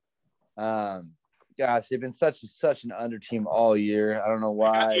under. Got Gosh, they've been such an under team all year. I don't know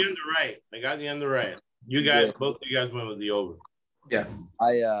why. They got the under right. You guys, both of you guys went with the over. Yeah.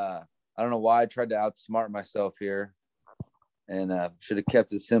 I don't know why I tried to outsmart myself here, and should have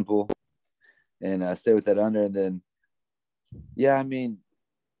kept it simple and stay with that under. And then, yeah, I mean,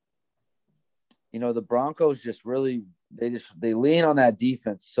 the Broncos just really they lean on that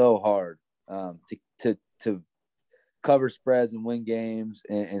defense so hard to cover spreads and win games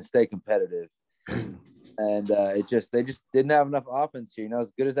and stay competitive. And they just didn't have enough offense here.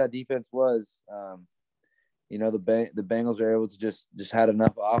 As good as that defense was, the Bengals are able to just had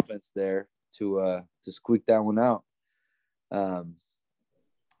enough offense there to squeak that one out.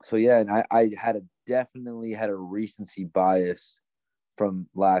 So yeah, and I definitely had a recency bias from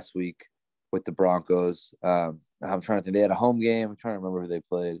last week with the Broncos. I'm trying to think. They had a home game. I'm trying to remember who they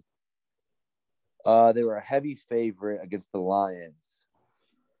played. They were a heavy favorite against the Lions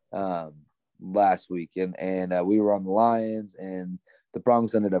last week, and we were on the Lions, and the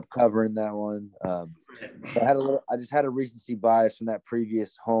Broncos ended up covering that one. I just had a recency bias from that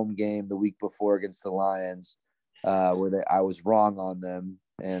previous home game the week before against the Lions, where I was wrong on them,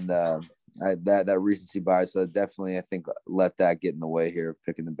 and that recency bias definitely I think let that get in the way here of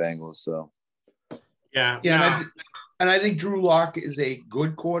picking the Bengals. So yeah. And I think Drew Lock is a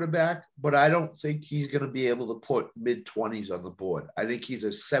good quarterback, but I don't think he's going to be able to put mid-20s on the board. I think he's a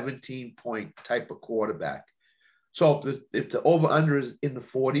 17-point type of quarterback. So if the over-under is in the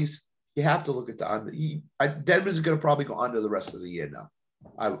 40s, you have to look at the under. Denver's going to probably go under the rest of the year now,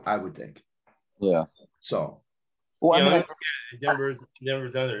 I would think. Yeah. So. Well,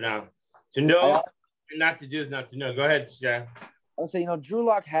 Denver's under now. To know not to do is not to know. Go ahead, Jack. I'll say, Drew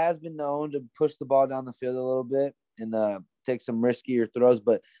Lock has been known to push the ball down the field a little bit and take some riskier throws.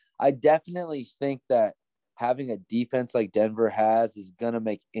 But I definitely think that having a defense like Denver has is going to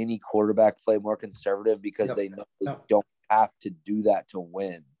make any quarterback play more conservative because they know they don't have to do that to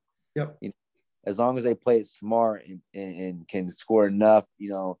win. Yep. As long as they play it smart and can score enough,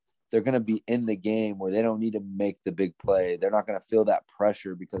 they're going to be in the game where they don't need to make the big play. They're not going to feel that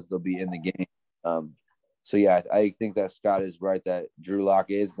pressure because they'll be in the game. So, yeah, I think that Scott is right that Drew Lock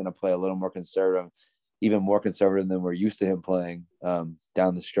is going to play a little more conservative, even more conservative than we're used to him playing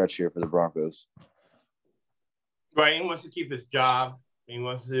down the stretch here for the Broncos. Right. He wants to keep his job. He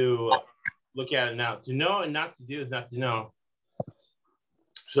wants to look at it now. To know and not to do is not to know.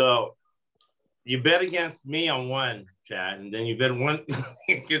 So you bet against me on one, Chad, and then you bet one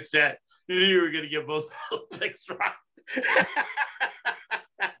against Chad. You knew you were going to get both picks right.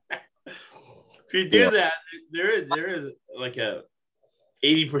 If you do that, there is like a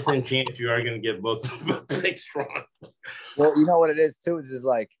 80% chance you are going to get both picks wrong. Well, you know what it is too is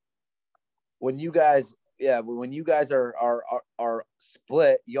like when you guys are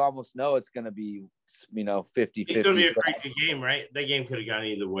split, you almost know it's going to be 50-50. It's going to be a crazy game, right? That game could have gone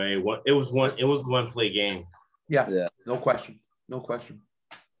either way. It was one play game. Yeah. No question.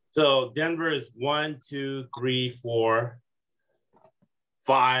 So Denver is 1, 2, 3, 4,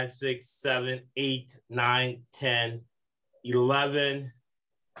 5, 6, 7, 8, 9, 10, 11,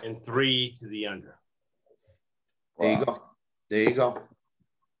 and 3 to the under. There you go.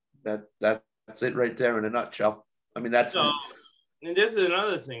 That's it right there in a nutshell. I mean, that's so. And this is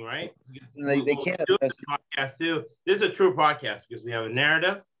another thing, right? They can't do this podcast too. This is a true podcast because we have a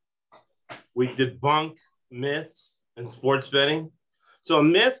narrative. We debunk myths in sports betting. So a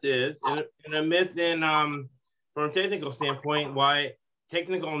myth is, and a myth from a technical standpoint, why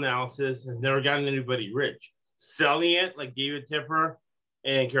technical analysis has never gotten anybody rich. Selling it like David Tipper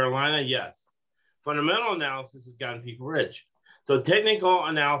and Carolina, yes. Fundamental analysis has gotten people rich. So technical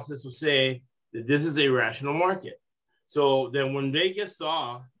analysis will say that this is a rational market. So then when Vegas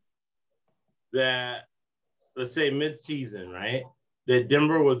saw that, let's say mid-season, right, that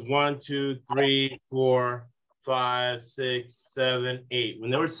Denver was 1, 2, 3, 4, 5, 6, 7, 8.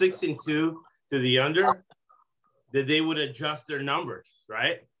 When they were 6-2 to the under, that they would adjust their numbers,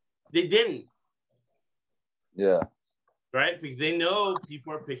 right? They didn't. Yeah. Right? Because they know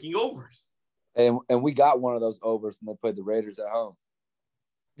people are picking overs. And we got one of those overs and they played the Raiders at home.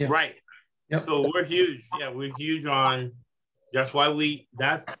 Yeah. Right. Yep. So we're huge. Yeah, we're huge on that's why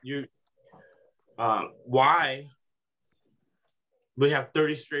why we have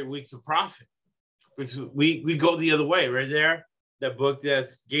 30 straight weeks of profit. Because we go the other way, right there. That book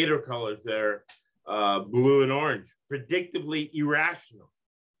that's Gator colors there, blue and orange, predictably irrational.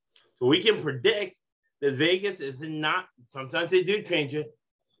 So we can predict that Vegas is not, sometimes they do change it.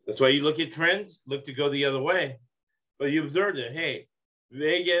 That's why you look at trends, look to go the other way. But you observe that, hey,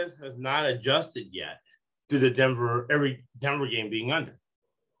 Vegas has not adjusted yet to the every Denver game being under.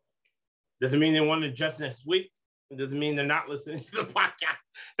 Doesn't mean they want to adjust next week. It doesn't mean they're not listening to the podcast.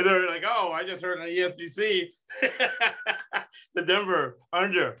 And they're like, oh, I just heard on ESBC the Denver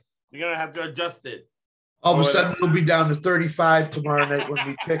under. You're going to have to adjust it. All of a sudden, we'll be down to 35 tomorrow night when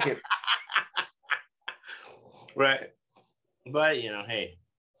we pick it. Right. But, hey,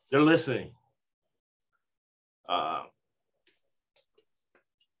 they're listening.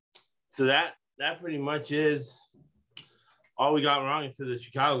 So that pretty much is all we got wrong into the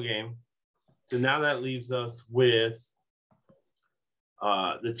Chicago game. So now that leaves us with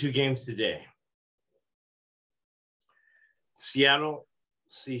the two games today. Seattle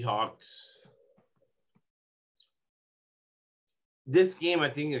Seahawks. This game, I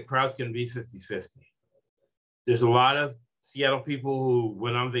think the crowd's going to be 50-50. There's a lot of Seattle people who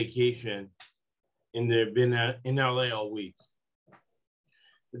went on vacation and they've been in LA all week.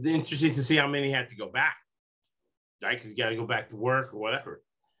 It's interesting to see how many had to go back, right? Because you got to go back to work or whatever.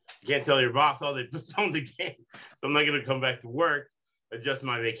 You can't tell your boss, oh, they postponed the game, so I'm not going to come back to work, adjust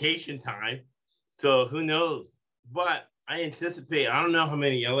my vacation time. So who knows? But I anticipate, I don't know how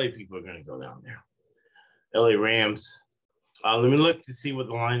many LA people are going to go down there. LA Rams. Let me look to see what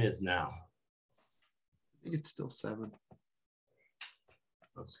the line is now. I think it's still 7.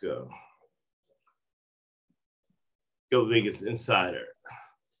 Let's go. Go Vegas Insider.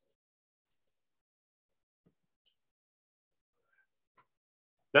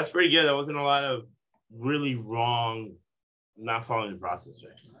 That's pretty good. There wasn't a lot of really wrong, not following the process.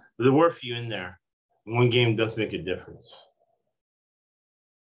 Right? But there were a few in there. One game does make a difference.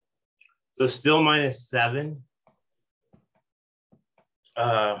 So still -7.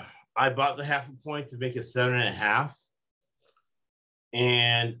 I bought the half a point to make it 7.5.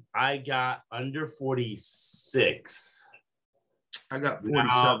 And I got under 46. I got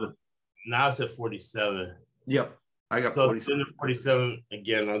 47. Now it's at 47. Yep. I got so 47. 47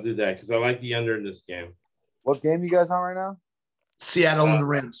 again. I'll do that because I like the under in this game. What game you guys on right now? Seattle and the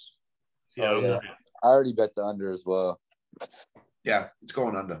Rams. Seattle. Yeah. I already bet the under as well. Yeah, it's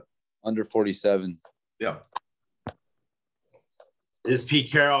going under. Under 47. Yeah. This is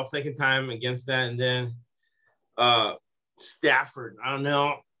Pete Carroll, second time against that. And then Stafford. I don't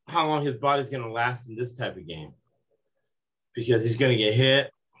know how long his body's going to last in this type of game because he's going to get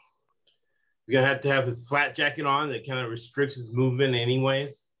hit. He's going to have his flat jacket on that kind of restricts his movement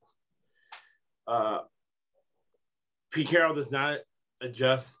anyways. Pete Carroll does not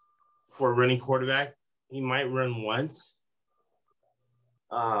adjust for a running quarterback. He might run once.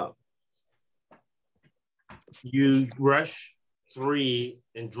 You rush 3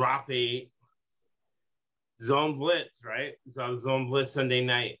 and drop 8. Zone blitz, right? We saw the zone blitz Sunday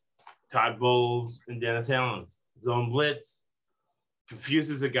night. Todd Bowles and Dennis Allen. Zone blitz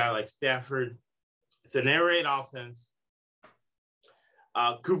confuses a guy like Stafford. It's an air raid offense.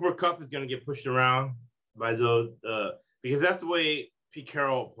 Cooper Kupp is going to get pushed around by those because that's the way Pete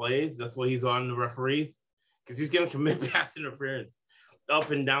Carroll plays. That's why he's on the referees because he's going to commit pass interference up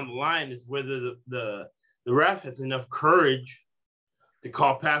and down the line. Is whether the ref has enough courage to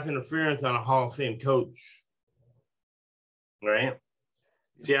call pass interference on a Hall of Fame coach. Right?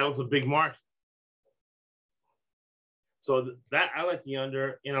 Seattle's a big market. So that I like the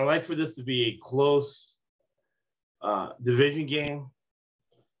under, and I like for this to be a close division game.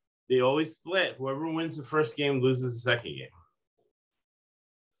 They always split. Whoever wins the first game loses the second game.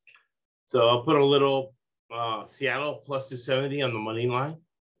 So I'll put a little Seattle plus 270 on the money line.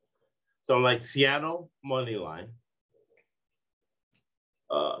 So I'm like Seattle money line.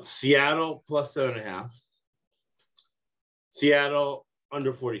 Seattle plus 7.5. Seattle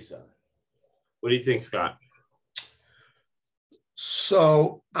under 47. What do you think, Scott?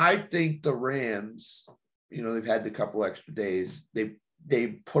 So I think the Rams, they've had the couple extra days. They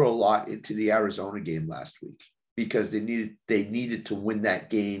put a lot into the Arizona game last week because they needed to win that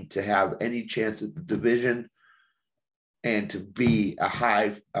game to have any chance at the division and to be a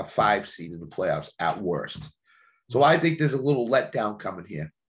 5 seed in the playoffs at worst. So I think there's a little letdown coming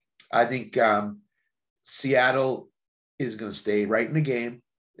here. I think Seattle is going to stay right in the game.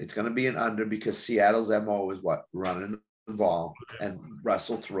 It's going to be an under because Seattle's MO is what? Running the ball, and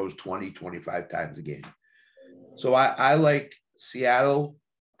Russell throws 20, 25 times a game. So I like Seattle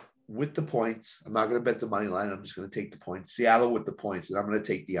with the points. I'm not going to bet the money line. I'm just going to take the points. Seattle with the points, and I'm going to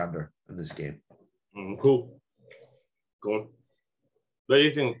take the under in this game. Cool. What do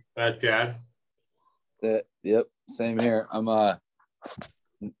you think, Chad? Yep, same here. I'm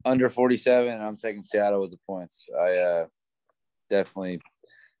under 47. I'm taking Seattle with the points. I definitely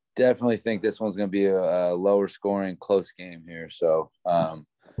think this one's going to be a lower scoring, close game here. So I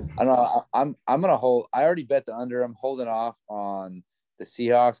don't know. I'm going to hold. I already bet the under. I'm holding off on the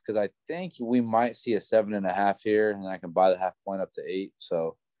Seahawks because I think we might see a 7.5 here, and I can buy the half point up to 8.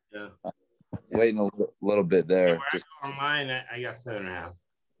 So yeah, waiting a little bit there. Just on mine, I got 7.5.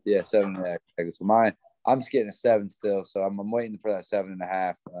 Yeah, 7.5. So mine, I'm just getting a 7 still. So I'm waiting for that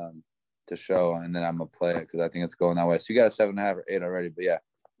 7.5 to show, and then I'm gonna play it because I think it's going that way. So you got a 7.5 or 8 already, but yeah,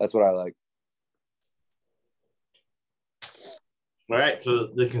 that's what I like. All right, so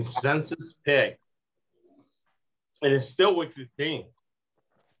the consensus pick, and it's still what you think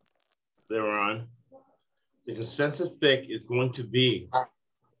they're on. The consensus pick is going to be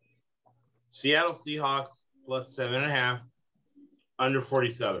Seattle Seahawks plus 7.5, under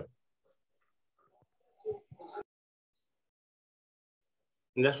 47.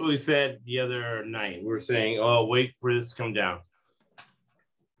 And that's what we said the other night. We were saying, oh, wait for this to come down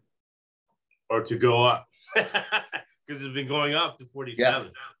or to go up. Because it's been going up to 47. Yeah,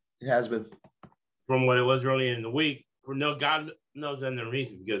 it has been. From what it was earlier in the week. For no God knows any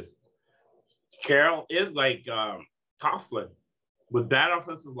reason, because Carroll is like Coughlin with bad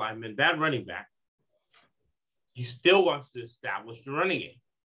offensive linemen, bad running back. He still wants to establish the running game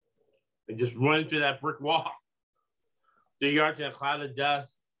and just run through that brick wall. 3 yards in a cloud of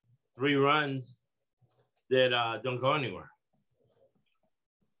dust, 3 runs that don't go anywhere.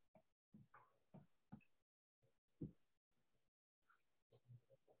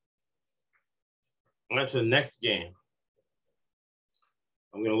 That's the next game.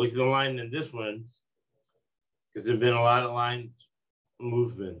 I'm going to look at the line in this one because there've been a lot of line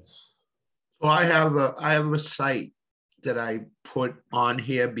movements. So I have a site that I put on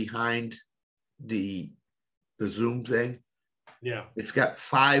here behind the Zoom thing. Yeah. It's got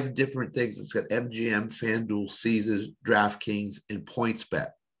 5 different things. It's got MGM, FanDuel, Caesars, DraftKings, and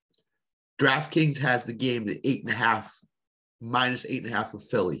PointsBet. DraftKings has the game at 8.5, minus 8.5 of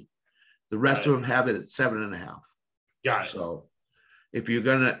Philly. The rest of them have it at 7.5. Got it. So if you're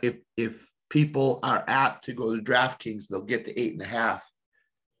gonna, if people are apt to go to DraftKings, they'll get to 8.5.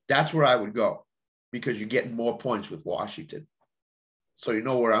 That's where I would go because you're getting more points with Washington. So you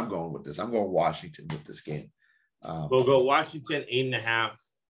know where I'm going with this. I'm going Washington with this game. We'll go Washington 8.5.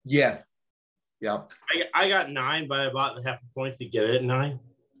 Yeah. Yeah. I got 9, but I bought the half a point to get it at 9.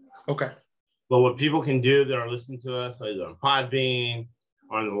 Okay. But what people can do that are listening to us, either on Podbean,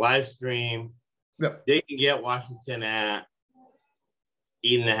 on the live stream, yep, they can get Washington at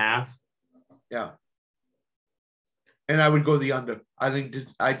 8.5. Yeah. And I would go the under. I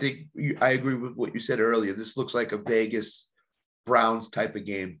agree with what you said earlier. This looks like a Vegas Browns type of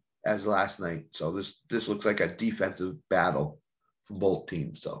game as last night. So this looks like a defensive battle from both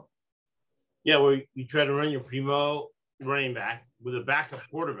teams. So yeah, well, you try to run your primo running back with a backup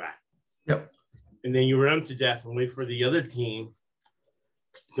quarterback. Yep. And then you run them to death and wait for the other team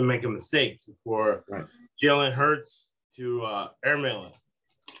to make a mistake, for Jalen Hurts to airmail it.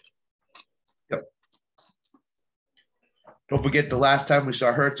 Yep. Don't forget the last time we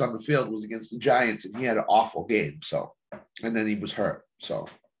saw Hurts on the field was against the Giants, and he had an awful game. So, and then he was hurt. So,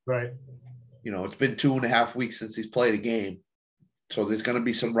 right. You know, it's been 2.5 weeks since he's played a game. So there's going to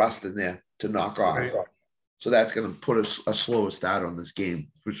be some rust in there to knock off. Right. So that's going to put a slower start on this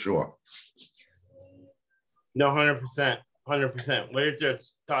game for sure. No, 100%. 100%. What is your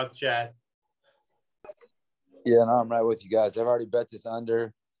thoughts, Chad? Yeah, no, I'm right with you guys. I've already bet this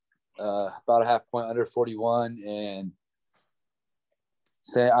under about a half point under 41, and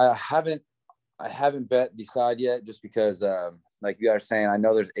say I haven't bet the side yet just because like you guys are saying, I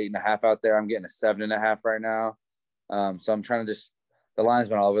know there's 8.5 out there. I'm getting a 7.5 right now. So I'm trying to the line's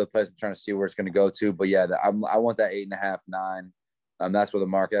been all over the place. I'm trying to see where it's going to go to, but yeah, I want that 8.5, 9. That's where the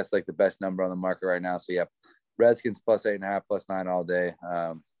market, that's like the best number on the market right now. So yeah, Redskins plus 8.5, plus 9 all day.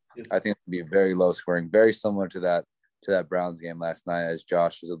 I think it'll be very low scoring, very similar to that Browns game last night, as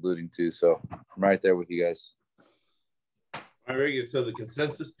Josh was alluding to. So I'm right there with you guys. All right, very good. So the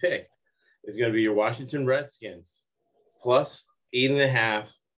consensus pick is going to be your Washington Redskins plus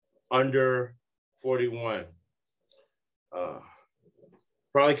 8.5, under 41.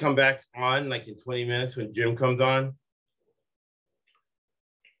 Probably come back on like in 20 minutes when Jim comes on.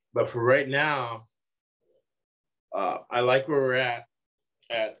 But for right now, I like where we're at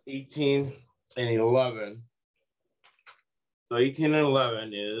 18 and 11. So 18 and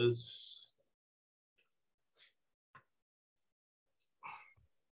 11 is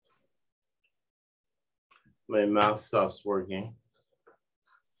my mouth stops working.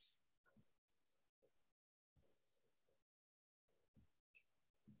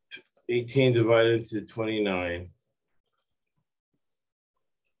 $18 divided into 29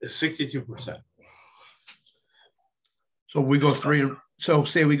 is 62%. So we go 3. So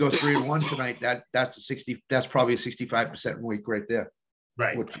say we go 3-1 tonight. That's probably a 65% week right there.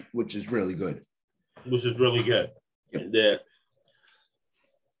 right? Which is really good. Which is really good. Yep.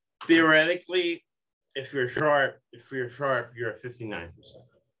 Theoretically, if you're sharp, you're at 59%.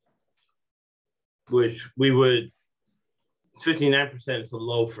 Which we would 59% is a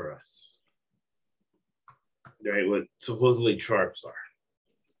low for us. Right, what supposedly sharps are.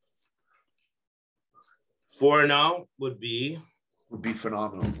 4-0 would be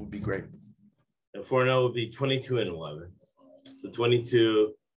phenomenal. Would be great. And 4-0 would be 22-11. So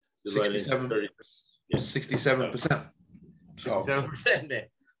 22, 67%. 67%. 67%.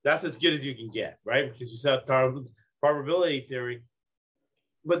 That's as good as you can get, right? Because you said probability theory.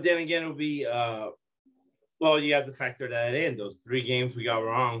 But then again, it would be well, you have to factor that in. Those 3 games we got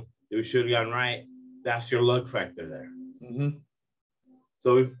wrong that we should have gotten right. That's your luck factor there. Mm-hmm.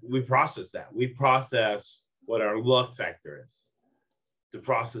 So we process that. We process what our luck factor is to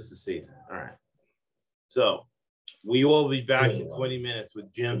process the season. All right. So we will be back in 20 minutes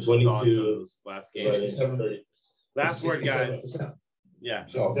with Jim's thoughts on those last games. Last word, guys. Yeah.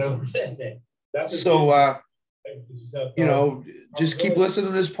 So you know, just keep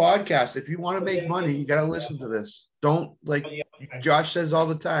listening to this podcast. If you want to make money, you got to listen to this. Don't, like Josh says all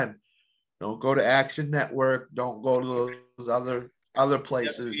the time, don't go to Action Network. Don't go to those other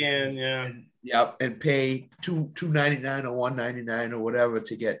places. And pay $2.99 or $1.99 or whatever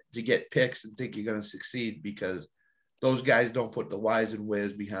to get picks and think you're going to succeed, because those guys don't put the whys and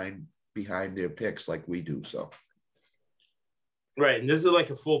wheres behind their picks like we do. So. Right. And this is like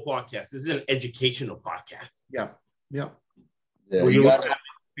a full podcast. This is an educational podcast. Yeah. Where you gotta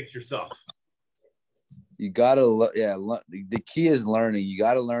fix yourself. You gotta, the key is learning. You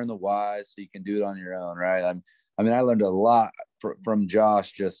gotta learn the whys so you can do it on your own, right? I learned a lot from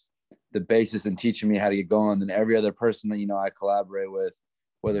Josh, just the basis and teaching me how to get going. And every other person that, I collaborate with,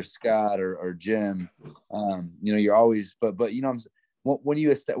 whether Scott or Jim, you're always, but when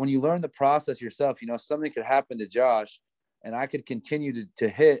you learn the process yourself, something could happen to Josh and I could continue to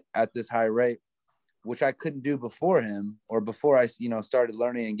hit at this high rate, which I couldn't do before him or before I, started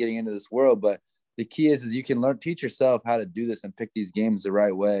learning and getting into this world. But the key is you can teach yourself how to do this and pick these games the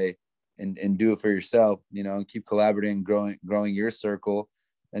right way and do it for yourself, and keep collaborating, growing your circle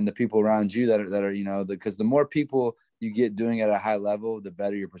and the people around you that are, because the more people you get doing at a high level, the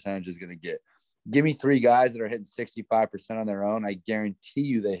better your percentage is going to get. Give me 3 guys that are hitting 65% on their own. I guarantee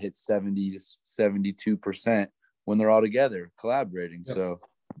you they hit 70 to 72% when they're all together collaborating. Yep. So,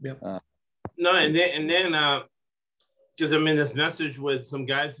 no, and then because I'm in this message with some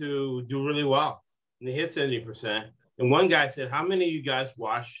guys who do really well and they hit 70%. And one guy said, "How many of you guys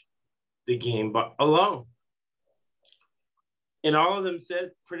watch the game but alone?" And all of them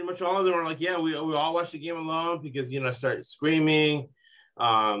said, pretty much all of them were like, "Yeah, we all watch the game alone because I started screaming.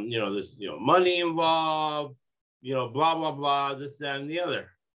 There's money involved. Blah blah blah. This, that, and the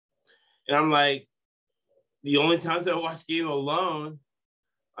other." And I'm like, the only times I watch game alone,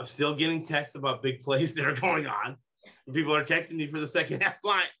 I'm still getting texts about big plays that are going on. People are texting me for the second half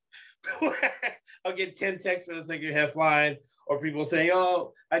line. I'll get 10 texts for the second half line, or people saying,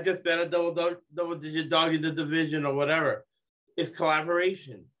 "Oh, I just bet a double-digit dog in the division," or whatever. It's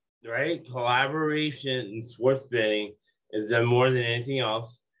collaboration, right? Collaboration in sports betting is done more than anything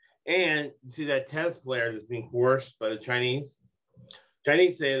else. And you see that tennis player that's being coerced by the Chinese.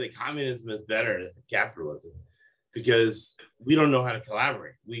 Chinese say that communism is better than capitalism because we don't know how to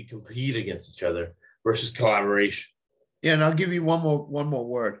collaborate. We compete against each other versus collaboration. Yeah, and I'll give you one more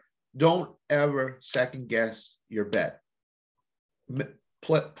word. Don't ever second guess your bet.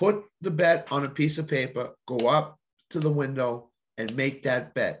 Put the bet on a piece of paper, go up to the window and make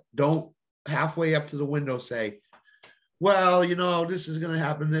that bet. Don't halfway up to the window say, "Well, this is going to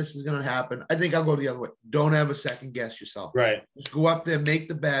happen. This is going to happen. I think I'll go the other way." Don't ever second guess yourself. Right. Just go up there, make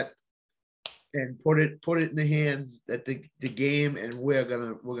the bet, and put it in the hands that the game, and we're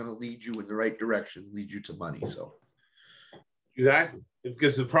gonna lead you in the right direction, lead you to money. So exactly,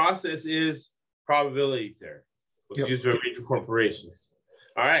 because the process is probability theory, which is used by major corporations.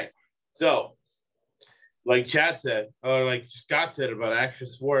 All right. So, like Chad said, or like Scott said about Action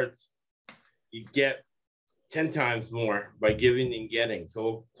Sports, you get 10 times more by giving and getting. So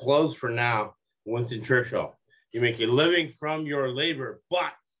we'll close for now. Winston Churchill. You make a living from your labor,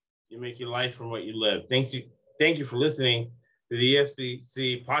 but you make your life from what you live. Thank you for listening to the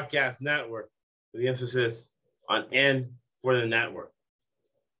ESBC Podcast Network with the emphasis on N for the network.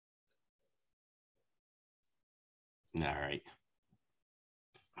 All right.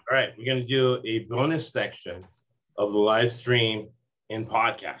 All right. We're going to do a bonus section of the live stream and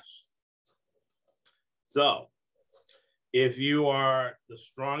podcast. So if you are the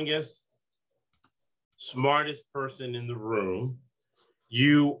strongest, smartest person in the room,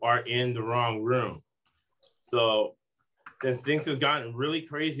 you are in the wrong room. So since things have gotten really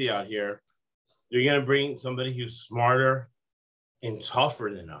crazy out here, you're going to bring somebody who's smarter and tougher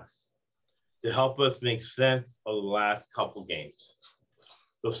than us to help us make sense of the last couple games.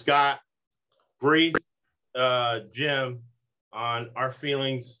 So Scott, brief Jim on our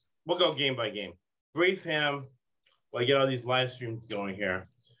feelings. We'll go game by game. Brief him while I get all these live streams going here.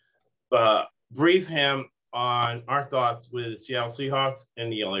 Brief him on our thoughts with the Seattle Seahawks and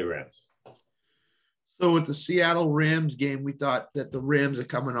the LA Rams. So with the Seattle Rams game, we thought that the Rams are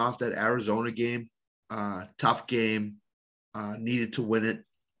coming off that Arizona game, tough game, needed to win it,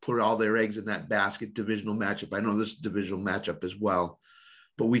 put all their eggs in that basket, divisional matchup. I know this is a divisional matchup as well,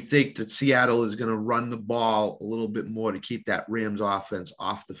 but we think that Seattle is going to run the ball a little bit more to keep that Rams offense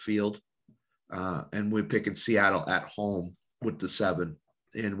off the field. And we're picking Seattle at home with the 7,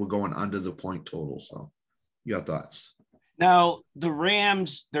 and we're going under the point total. So your thoughts? Now, the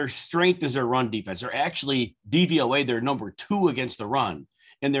Rams, their strength is their run defense. They're actually DVOA, they're number 2 against the run,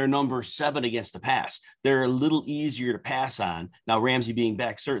 and they're number 7 against the pass. They're a little easier to pass on. Now, Ramsey being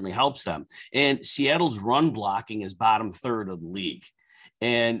back certainly helps them. And Seattle's run blocking is bottom 3rd of the league.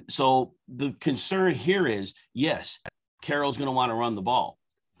 And so the concern here is, yes, Carroll's going to want to run the ball,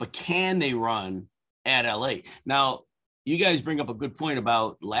 but can they run at LA? Now, you guys bring up a good point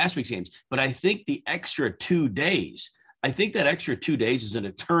about last week's games, but I think the extra 2 days, is an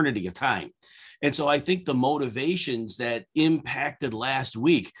eternity of time. And so I think the motivations that impacted last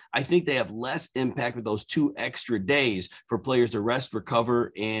week, I think they have less impact with those 2 extra days for players to rest,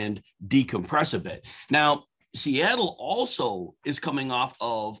 recover, and decompress a bit. Now, Seattle also is coming off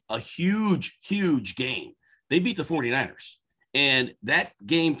of a huge, huge game. They beat the 49ers. And that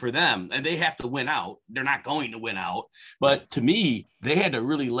game for them, and they have to win out. They're not going to win out. But to me, they had to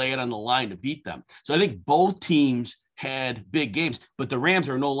really lay it on the line to beat them. So I think both teams had big games, but the Rams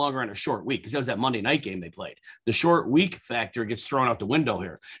are no longer on a short week because that was that Monday night game they played. The short week factor gets thrown out the window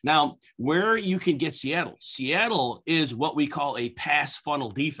here. Now, where you can get Seattle is what we call a pass funnel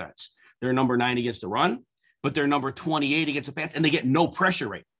defense. They're number 9 against the run, but they're number 28 against the pass, and they get no pressure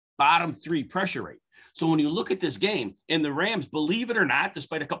rate, bottom 3 pressure rate. So when you look at this game, and the Rams, believe it or not,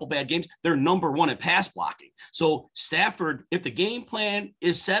 despite a couple bad games, they're number 1 in pass blocking. So Stafford, if the game plan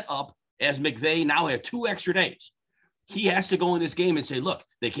is set up as McVay now have 2 extra days, he has to go in this game and say, look,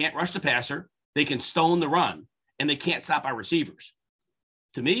 they can't rush the passer, they can stone the run, and they can't stop our receivers.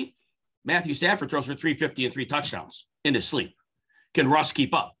 To me, Matthew Stafford throws for 350 and 3 touchdowns in his sleep. Can Russ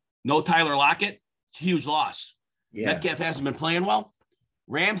keep up? No Tyler Lockett, it's a huge loss. Yeah. Metcalf hasn't been playing well.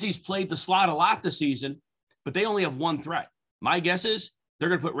 Ramsey's played the slot a lot this season, but they only have 1 threat. My guess is they're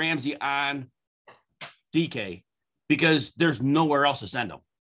going to put Ramsey on DK because there's nowhere else to send him.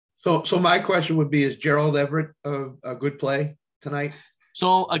 So my question would be, is Gerald Everett a good play tonight?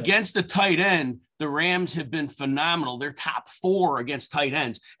 So against the tight end, the Rams have been phenomenal. They're top 4 against tight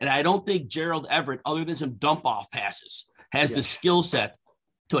ends. And I don't think Gerald Everett, other than some dump off passes, has the skill set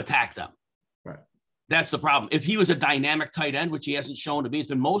to attack them. Right. That's the problem. If he was a dynamic tight end, which he hasn't shown to be, it's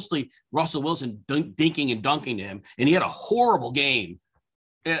been mostly Russell Wilson dinking and dunking to him. And he had a horrible game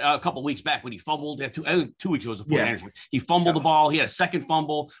a couple of weeks back when he fumbled. 2 weeks ago was a 49ers. He fumbled the ball. He had a second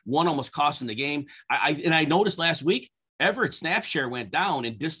fumble. One almost cost him the game. I noticed last week, Everett's snap share went down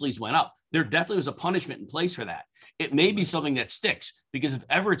and Disley's went up. There definitely was a punishment in place for that. It may be something that sticks because if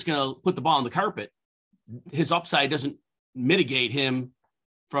Everett's going to put the ball on the carpet, his upside doesn't mitigate him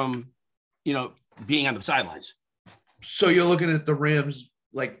from, being on the sidelines. So you're looking at the Rams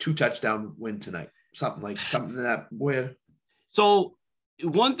like 2 touchdown win tonight, something that where. So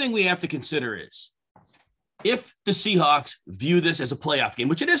one thing we have to consider is if the Seahawks view this as a playoff game,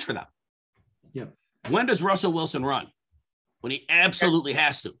 which it is for them. Yeah. When does Russell Wilson run? When he absolutely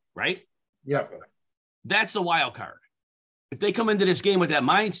has to, right? Yeah. That's the wild card. If they come into this game with that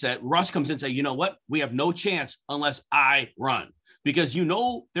mindset, Russ comes in and say, you know what? We have no chance unless I run. Because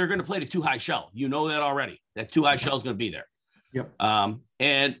they're going to play the too high shell. You know that already. That too high shell is going to be there. Yep.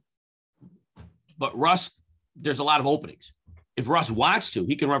 But Russ, there's a lot of openings. If Russ wants to,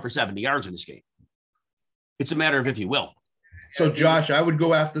 he can run for 70 yards in this game. It's a matter of if he will. So, Josh, I would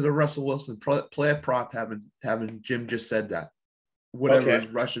go after the Russell Wilson play prop, having Jim just said that. Whatever is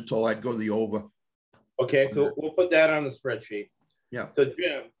Russian total, I'd go the over. Okay, so we'll put that on the spreadsheet. Yeah. So,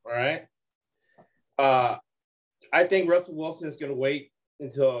 Jim, all right. I think Russell Wilson is going to wait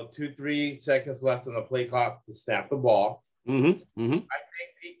until 2-3 seconds left on the play clock to snap the ball. Mm-hmm. Mm-hmm. I think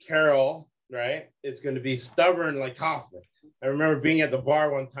Pete Carroll, right, is going to be stubborn like Coughlin. I remember being at the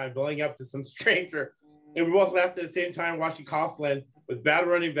bar one time, going up to some stranger, and we both laughed at the same time watching Coughlin with bad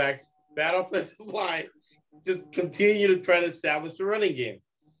running backs, bad offensive line, just continue to try to establish the running game.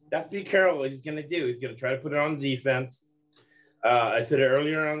 That's Pete Carroll what he's going to do. He's going to try to put it on the defense. I said it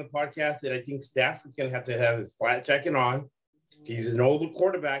earlier on the podcast that I think Stafford's going to have his flat checking on. He's an older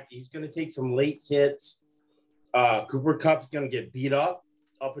quarterback. He's going to take some late hits. Cooper Kupp's going to get beat up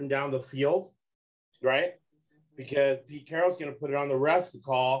and down the field, right? Because Pete Carroll's going to put it on the refs to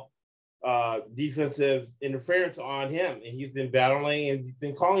call defensive interference on him. And he's been battling and he's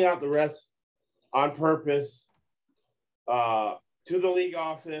been calling out the refs on purpose to the league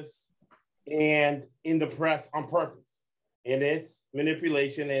office and in the press on purpose. And it's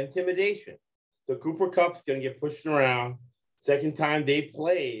manipulation and intimidation. So Cooper Kupp's going to get pushed around. Second time they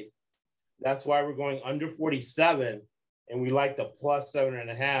played. That's why we're going under 47. And we like the plus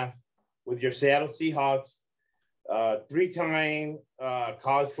 7.5 with your Seattle Seahawks. Three-time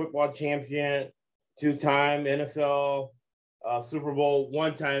college football champion, two-time NFL Super Bowl,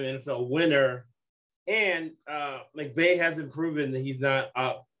 one-time NFL winner. And McVay hasn't proven that he's not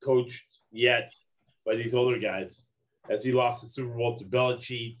out-coached yet by these older guys, as he lost the Super Bowl to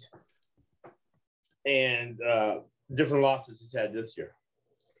Belichick and different losses he's had this year.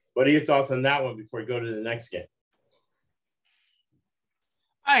 What are your thoughts on that one before we go to the next game?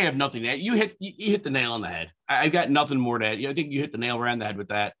 I have nothing to add. You hit the nail on the head. I got nothing more to add. I think you hit the nail right on the head with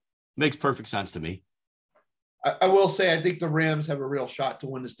that. Makes perfect sense to me. I will say I think the Rams have a real shot to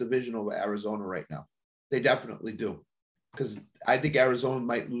win this division over Arizona right now. They definitely do. Because I think Arizona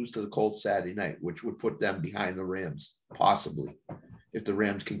might lose to the Colts Saturday night, which would put them behind the Rams, possibly, if the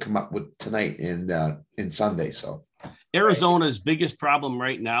Rams can come up with tonight and Sunday. So Arizona's biggest problem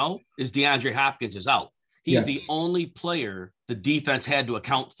right now is DeAndre Hopkins is out. He's the only player the defense had to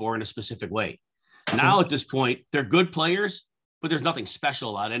account for in a specific way. Now at this point, they're good players, but there's nothing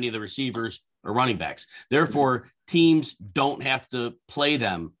special about any of the receivers or running backs. Therefore, teams don't have to play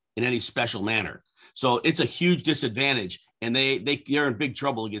them in any special manner. So it's a huge disadvantage, and they're in big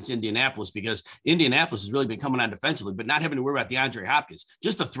trouble against Indianapolis because Indianapolis has really been coming on defensively, but not having to worry about DeAndre Hopkins.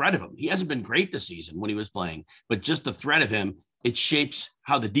 Just the threat of him. He hasn't been great this season when he was playing, but just the threat of him, it shapes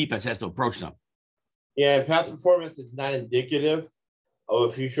how the defense has to approach them. Yeah, past performance is not indicative of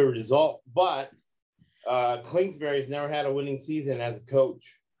a future result, but Kingsbury's never had a winning season as a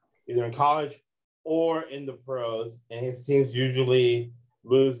coach, either in college or in the pros, and his teams usually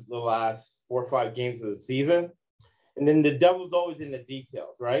lose the last 4 or 5 games of the season. And then the devil's always in the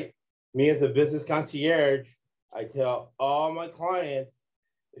details, right? Me as a business concierge, I tell all my clients,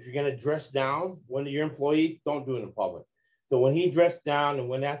 if you're going to dress down one of your employees, don't do it in public. So when he dressed down and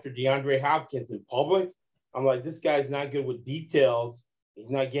went after DeAndre Hopkins in public, I'm like, this guy's not good with details. He's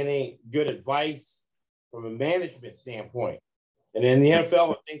not getting good advice from a management standpoint. And in the NFL,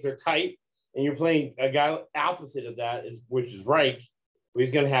 when things are tight and you're playing a guy opposite of that, which is Reich, where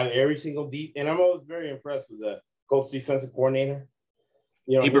he's going to have every single and I'm always very impressed with the Colts defensive coordinator.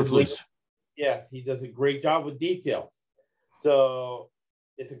 You know, Eberflus. Yes, he does a great job with details. So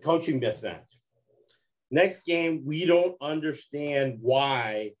it's a coaching mismatch. Next game, we don't understand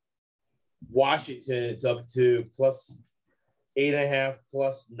why Washington is up to plus 8.5,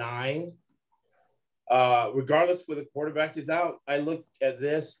 plus 9. Regardless where the quarterback is out, I look at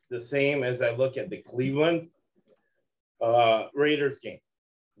this the same as I look at the Cleveland Raiders game.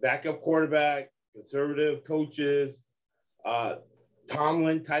 Backup quarterback, conservative coaches,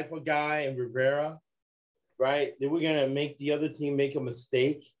 Tomlin type of guy, and Rivera, right? Then we're going to make the other team make a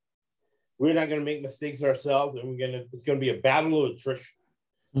mistake. We're not going to make mistakes ourselves, and it's going to be a battle of attrition,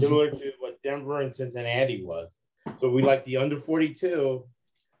 similar to what Denver and Cincinnati was. So we like the under 42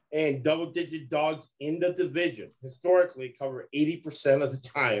 and double-digit dogs in the division. Historically, cover 80% of the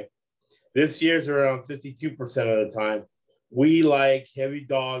time. This year's around 52% of the time. We like heavy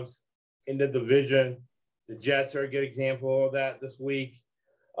dogs in the division. The Jets are a good example of that this week.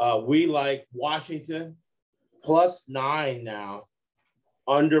 We like Washington plus 9 now,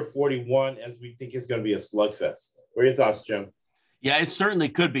 under 41, as we think it's going to be a slugfest. What are your thoughts, Jim? Yeah, it certainly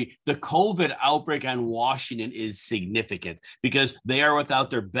could be. The COVID outbreak on Washington is significant because they are without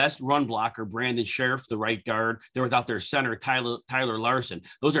their best run blocker, Brandon Sheriff, the right guard. They're without their center, Tyler Larson.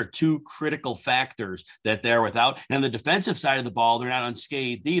 Those are 2 critical factors that they're without. And on the defensive side of the ball, they're not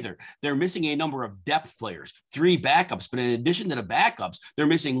unscathed either. They're missing a number of depth players, 3 backups. But in addition to the backups, they're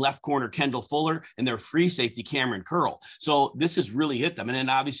missing left corner Kendall Fuller and their free safety Cameron Curl. So this has really hit them. And then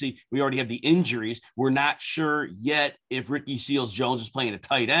obviously we already have the injuries. We're not sure yet if Ricky Seals-Jones is playing a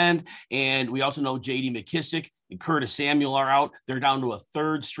tight end. And we also know J.D. McKissick and Curtis Samuel are out. They're down to a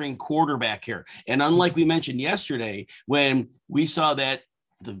 3rd string quarterback here. And unlike we mentioned yesterday, when we saw that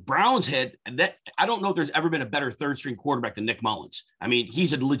the Browns had that. I don't know if there's ever been a better third string quarterback than Nick Mullins. I mean,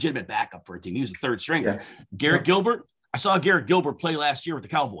 he's a legitimate backup for a team. He was a third stringer. Yeah. Garrett Gilbert. I saw Garrett Gilbert play last year with the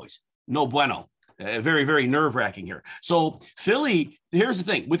Cowboys. No bueno. Very, very nerve-wracking here. So Philly, here's the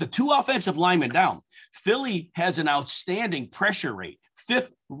thing. With the 2 offensive linemen down, Philly has an outstanding pressure rate,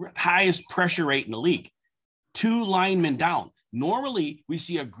 5th highest pressure rate in the league. 2 linemen down. Normally, we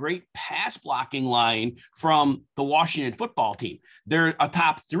see a great pass blocking line from the Washington football team. They're a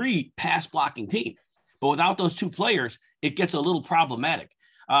top 3 pass blocking team. But without those 2 players, it gets a little problematic.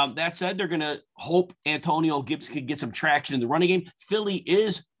 That said, they're going to hope Antonio Gibson can get some traction in the running game. Philly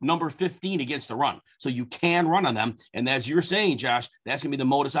is number 15 against the run. So you can run on them. And as you're saying, Josh, that's going to be the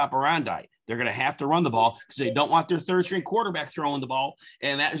modus operandi. They're going to have to run the ball because they don't want their third string quarterback throwing the ball.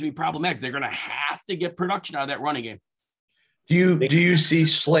 And that is going to be problematic. They're going to have to get production out of that running game. Do you see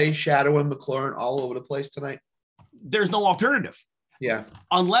Slay shadowing McLaurin all over the place tonight? There's no alternative. Yeah.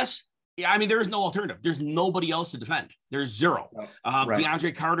 Unless, I mean, there is no alternative. There's nobody else to defend. There's zero. Right.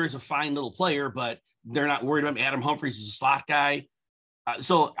 DeAndre Carter is a fine little player, but they're not worried about him. Adam Humphries is a slot guy.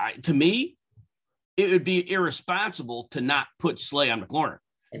 To me, it would be irresponsible to not put Slay on McLaurin.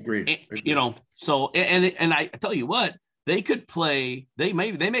 Agreed. You know, so and I tell you what, they could play. They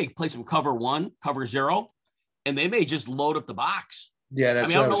may play some cover 1, cover 0, and they may just load up the box. Yeah, I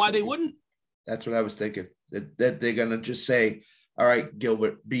don't know why they wouldn't. That's what I was thinking. That they're gonna just say, "All right,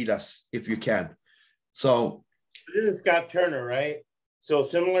 Gilbert, beat us if you can." So this is Scott Turner, right? So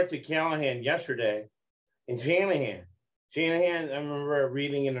similar to Callahan yesterday, and Shanahan, I remember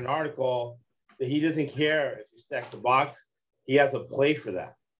reading in an article that he doesn't care if you stack the box. He has a play for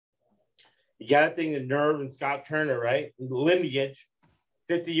that. You got to think the nerve in Scott Turner, right? The lineage,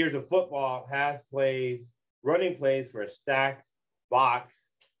 50 years of football, has plays, running plays for a stacked box.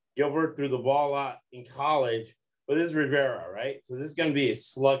 Gilbert threw the ball out in college, but this is Rivera, right? So this is going to be a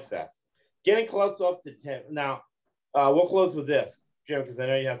slugfest. Getting close up to 10. Now, we'll close with this, Jim, because I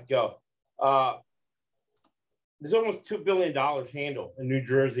know you have to go. There's almost $2 billion handle in New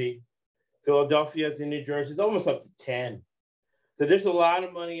Jersey. Philadelphia's in New Jersey. It's almost up to 10. So there's a lot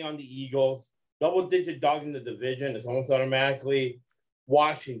of money on the Eagles. Double-digit dog in the division is almost automatically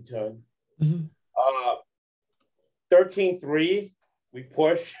Washington. 13-3, we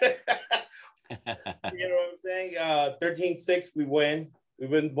push. You know what I'm saying? 13-6, we win. We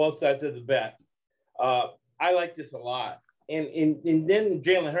win both sides of the bet. I like this a lot. And then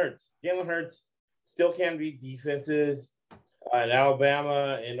Jalen Hurts. Jalen Hurts still can beat defenses. In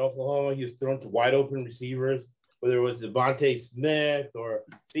Alabama and Oklahoma, he was thrown to wide open receivers, whether it was Devontae Smith or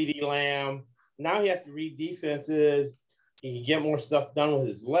CeeDee Lamb. Now he has to read defenses. He can get more stuff done with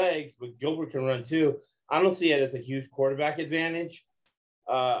his legs, but Gilbert can run too. I don't see it as a huge quarterback advantage.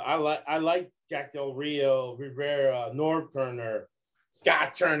 I like Jack Del Rio, Rivera, Norv Turner,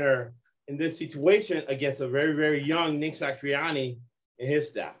 Scott Turner in this situation against a very, very young Nick Sirianni and his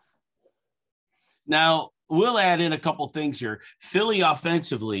staff. Now, we'll add in a couple things here. Philly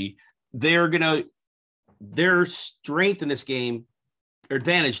offensively, their strength in this game, or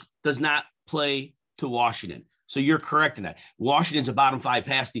advantage, does not play to Washington. So you're correct in that. Washington's a bottom 5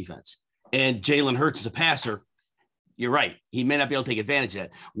 pass defense, and Jalen Hurts is a passer. You're right. He may not be able to take advantage of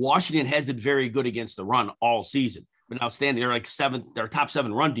that. Washington has been very good against the run all season. Been outstanding. They're like they're top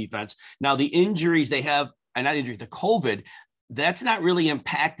 7 run defense. Now, the injuries they have, and not injuries, the COVID, that's not really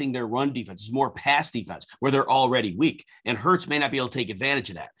impacting their run defense. It's more pass defense where they're already weak, and Hurts may not be able to take advantage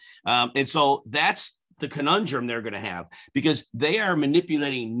of that. And so that's the conundrum they're going to have, because they are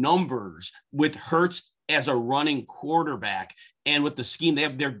manipulating numbers with Hurts as a running quarterback, and with the scheme they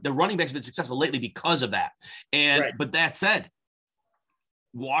have, the running backs have been successful lately because of that. And right. But that said,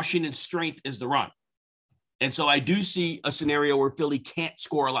 Washington's strength is the run. And so I do see a scenario where Philly can't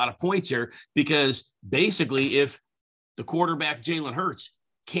score a lot of points here, because basically if the quarterback, Jalen Hurts,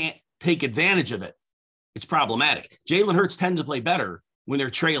 can't take advantage of it, it's problematic. Jalen Hurts tends to play better when they're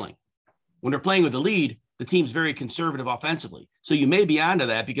trailing. When they're playing with the lead, the team's very conservative offensively. So you may be onto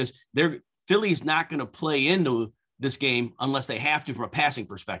that, because Philly's not going to play into this game unless they have to from a passing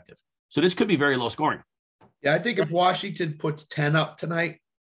perspective. So this could be very low scoring. Yeah, I think if Washington puts 10 up tonight,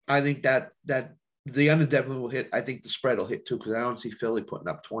 I think that the under definitely will hit. I think the spread will hit too, because I don't see Philly putting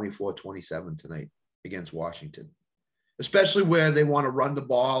up 24-27 tonight against Washington, especially where they want to run the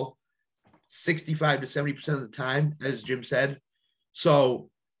ball 65 to 70% of the time, as Jim said. So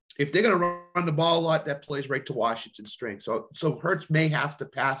if they're going to run the ball a lot, that plays right to Washington's strength. So Hurts may have to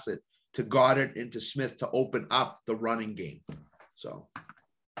pass it to Goddard and to Smith to open up the running game. So.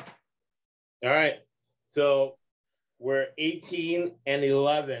 All right. So we're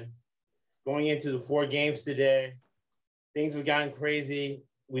 18-11 going into the 4 games today. Things have gotten crazy.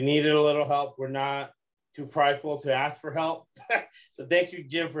 we needed a little help. We're not too prideful to ask for help. So thank you,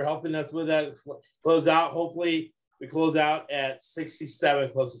 Jim, for helping us with that close out. Hopefully we close out at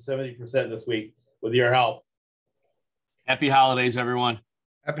 67, close to 70% this week with your help. Happy holidays, everyone.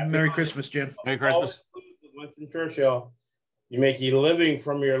 Happy Merry Christmas, Jim. Merry Christmas. Winston Churchill, you make a living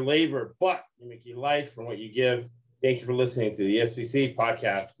from your labor, but you make a life from what you give. Thank you for listening to the SBC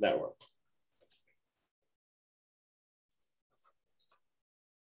Podcast Network.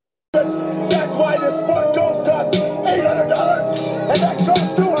 That's why this sport coat costs $800 and that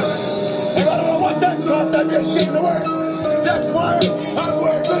costs $200. If I don't know what that costs, I'd be ashamed to wear it. That's why I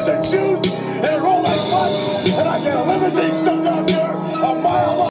wear lizard shoes and roll like butts, and I get a limousine stuck out there a mile long.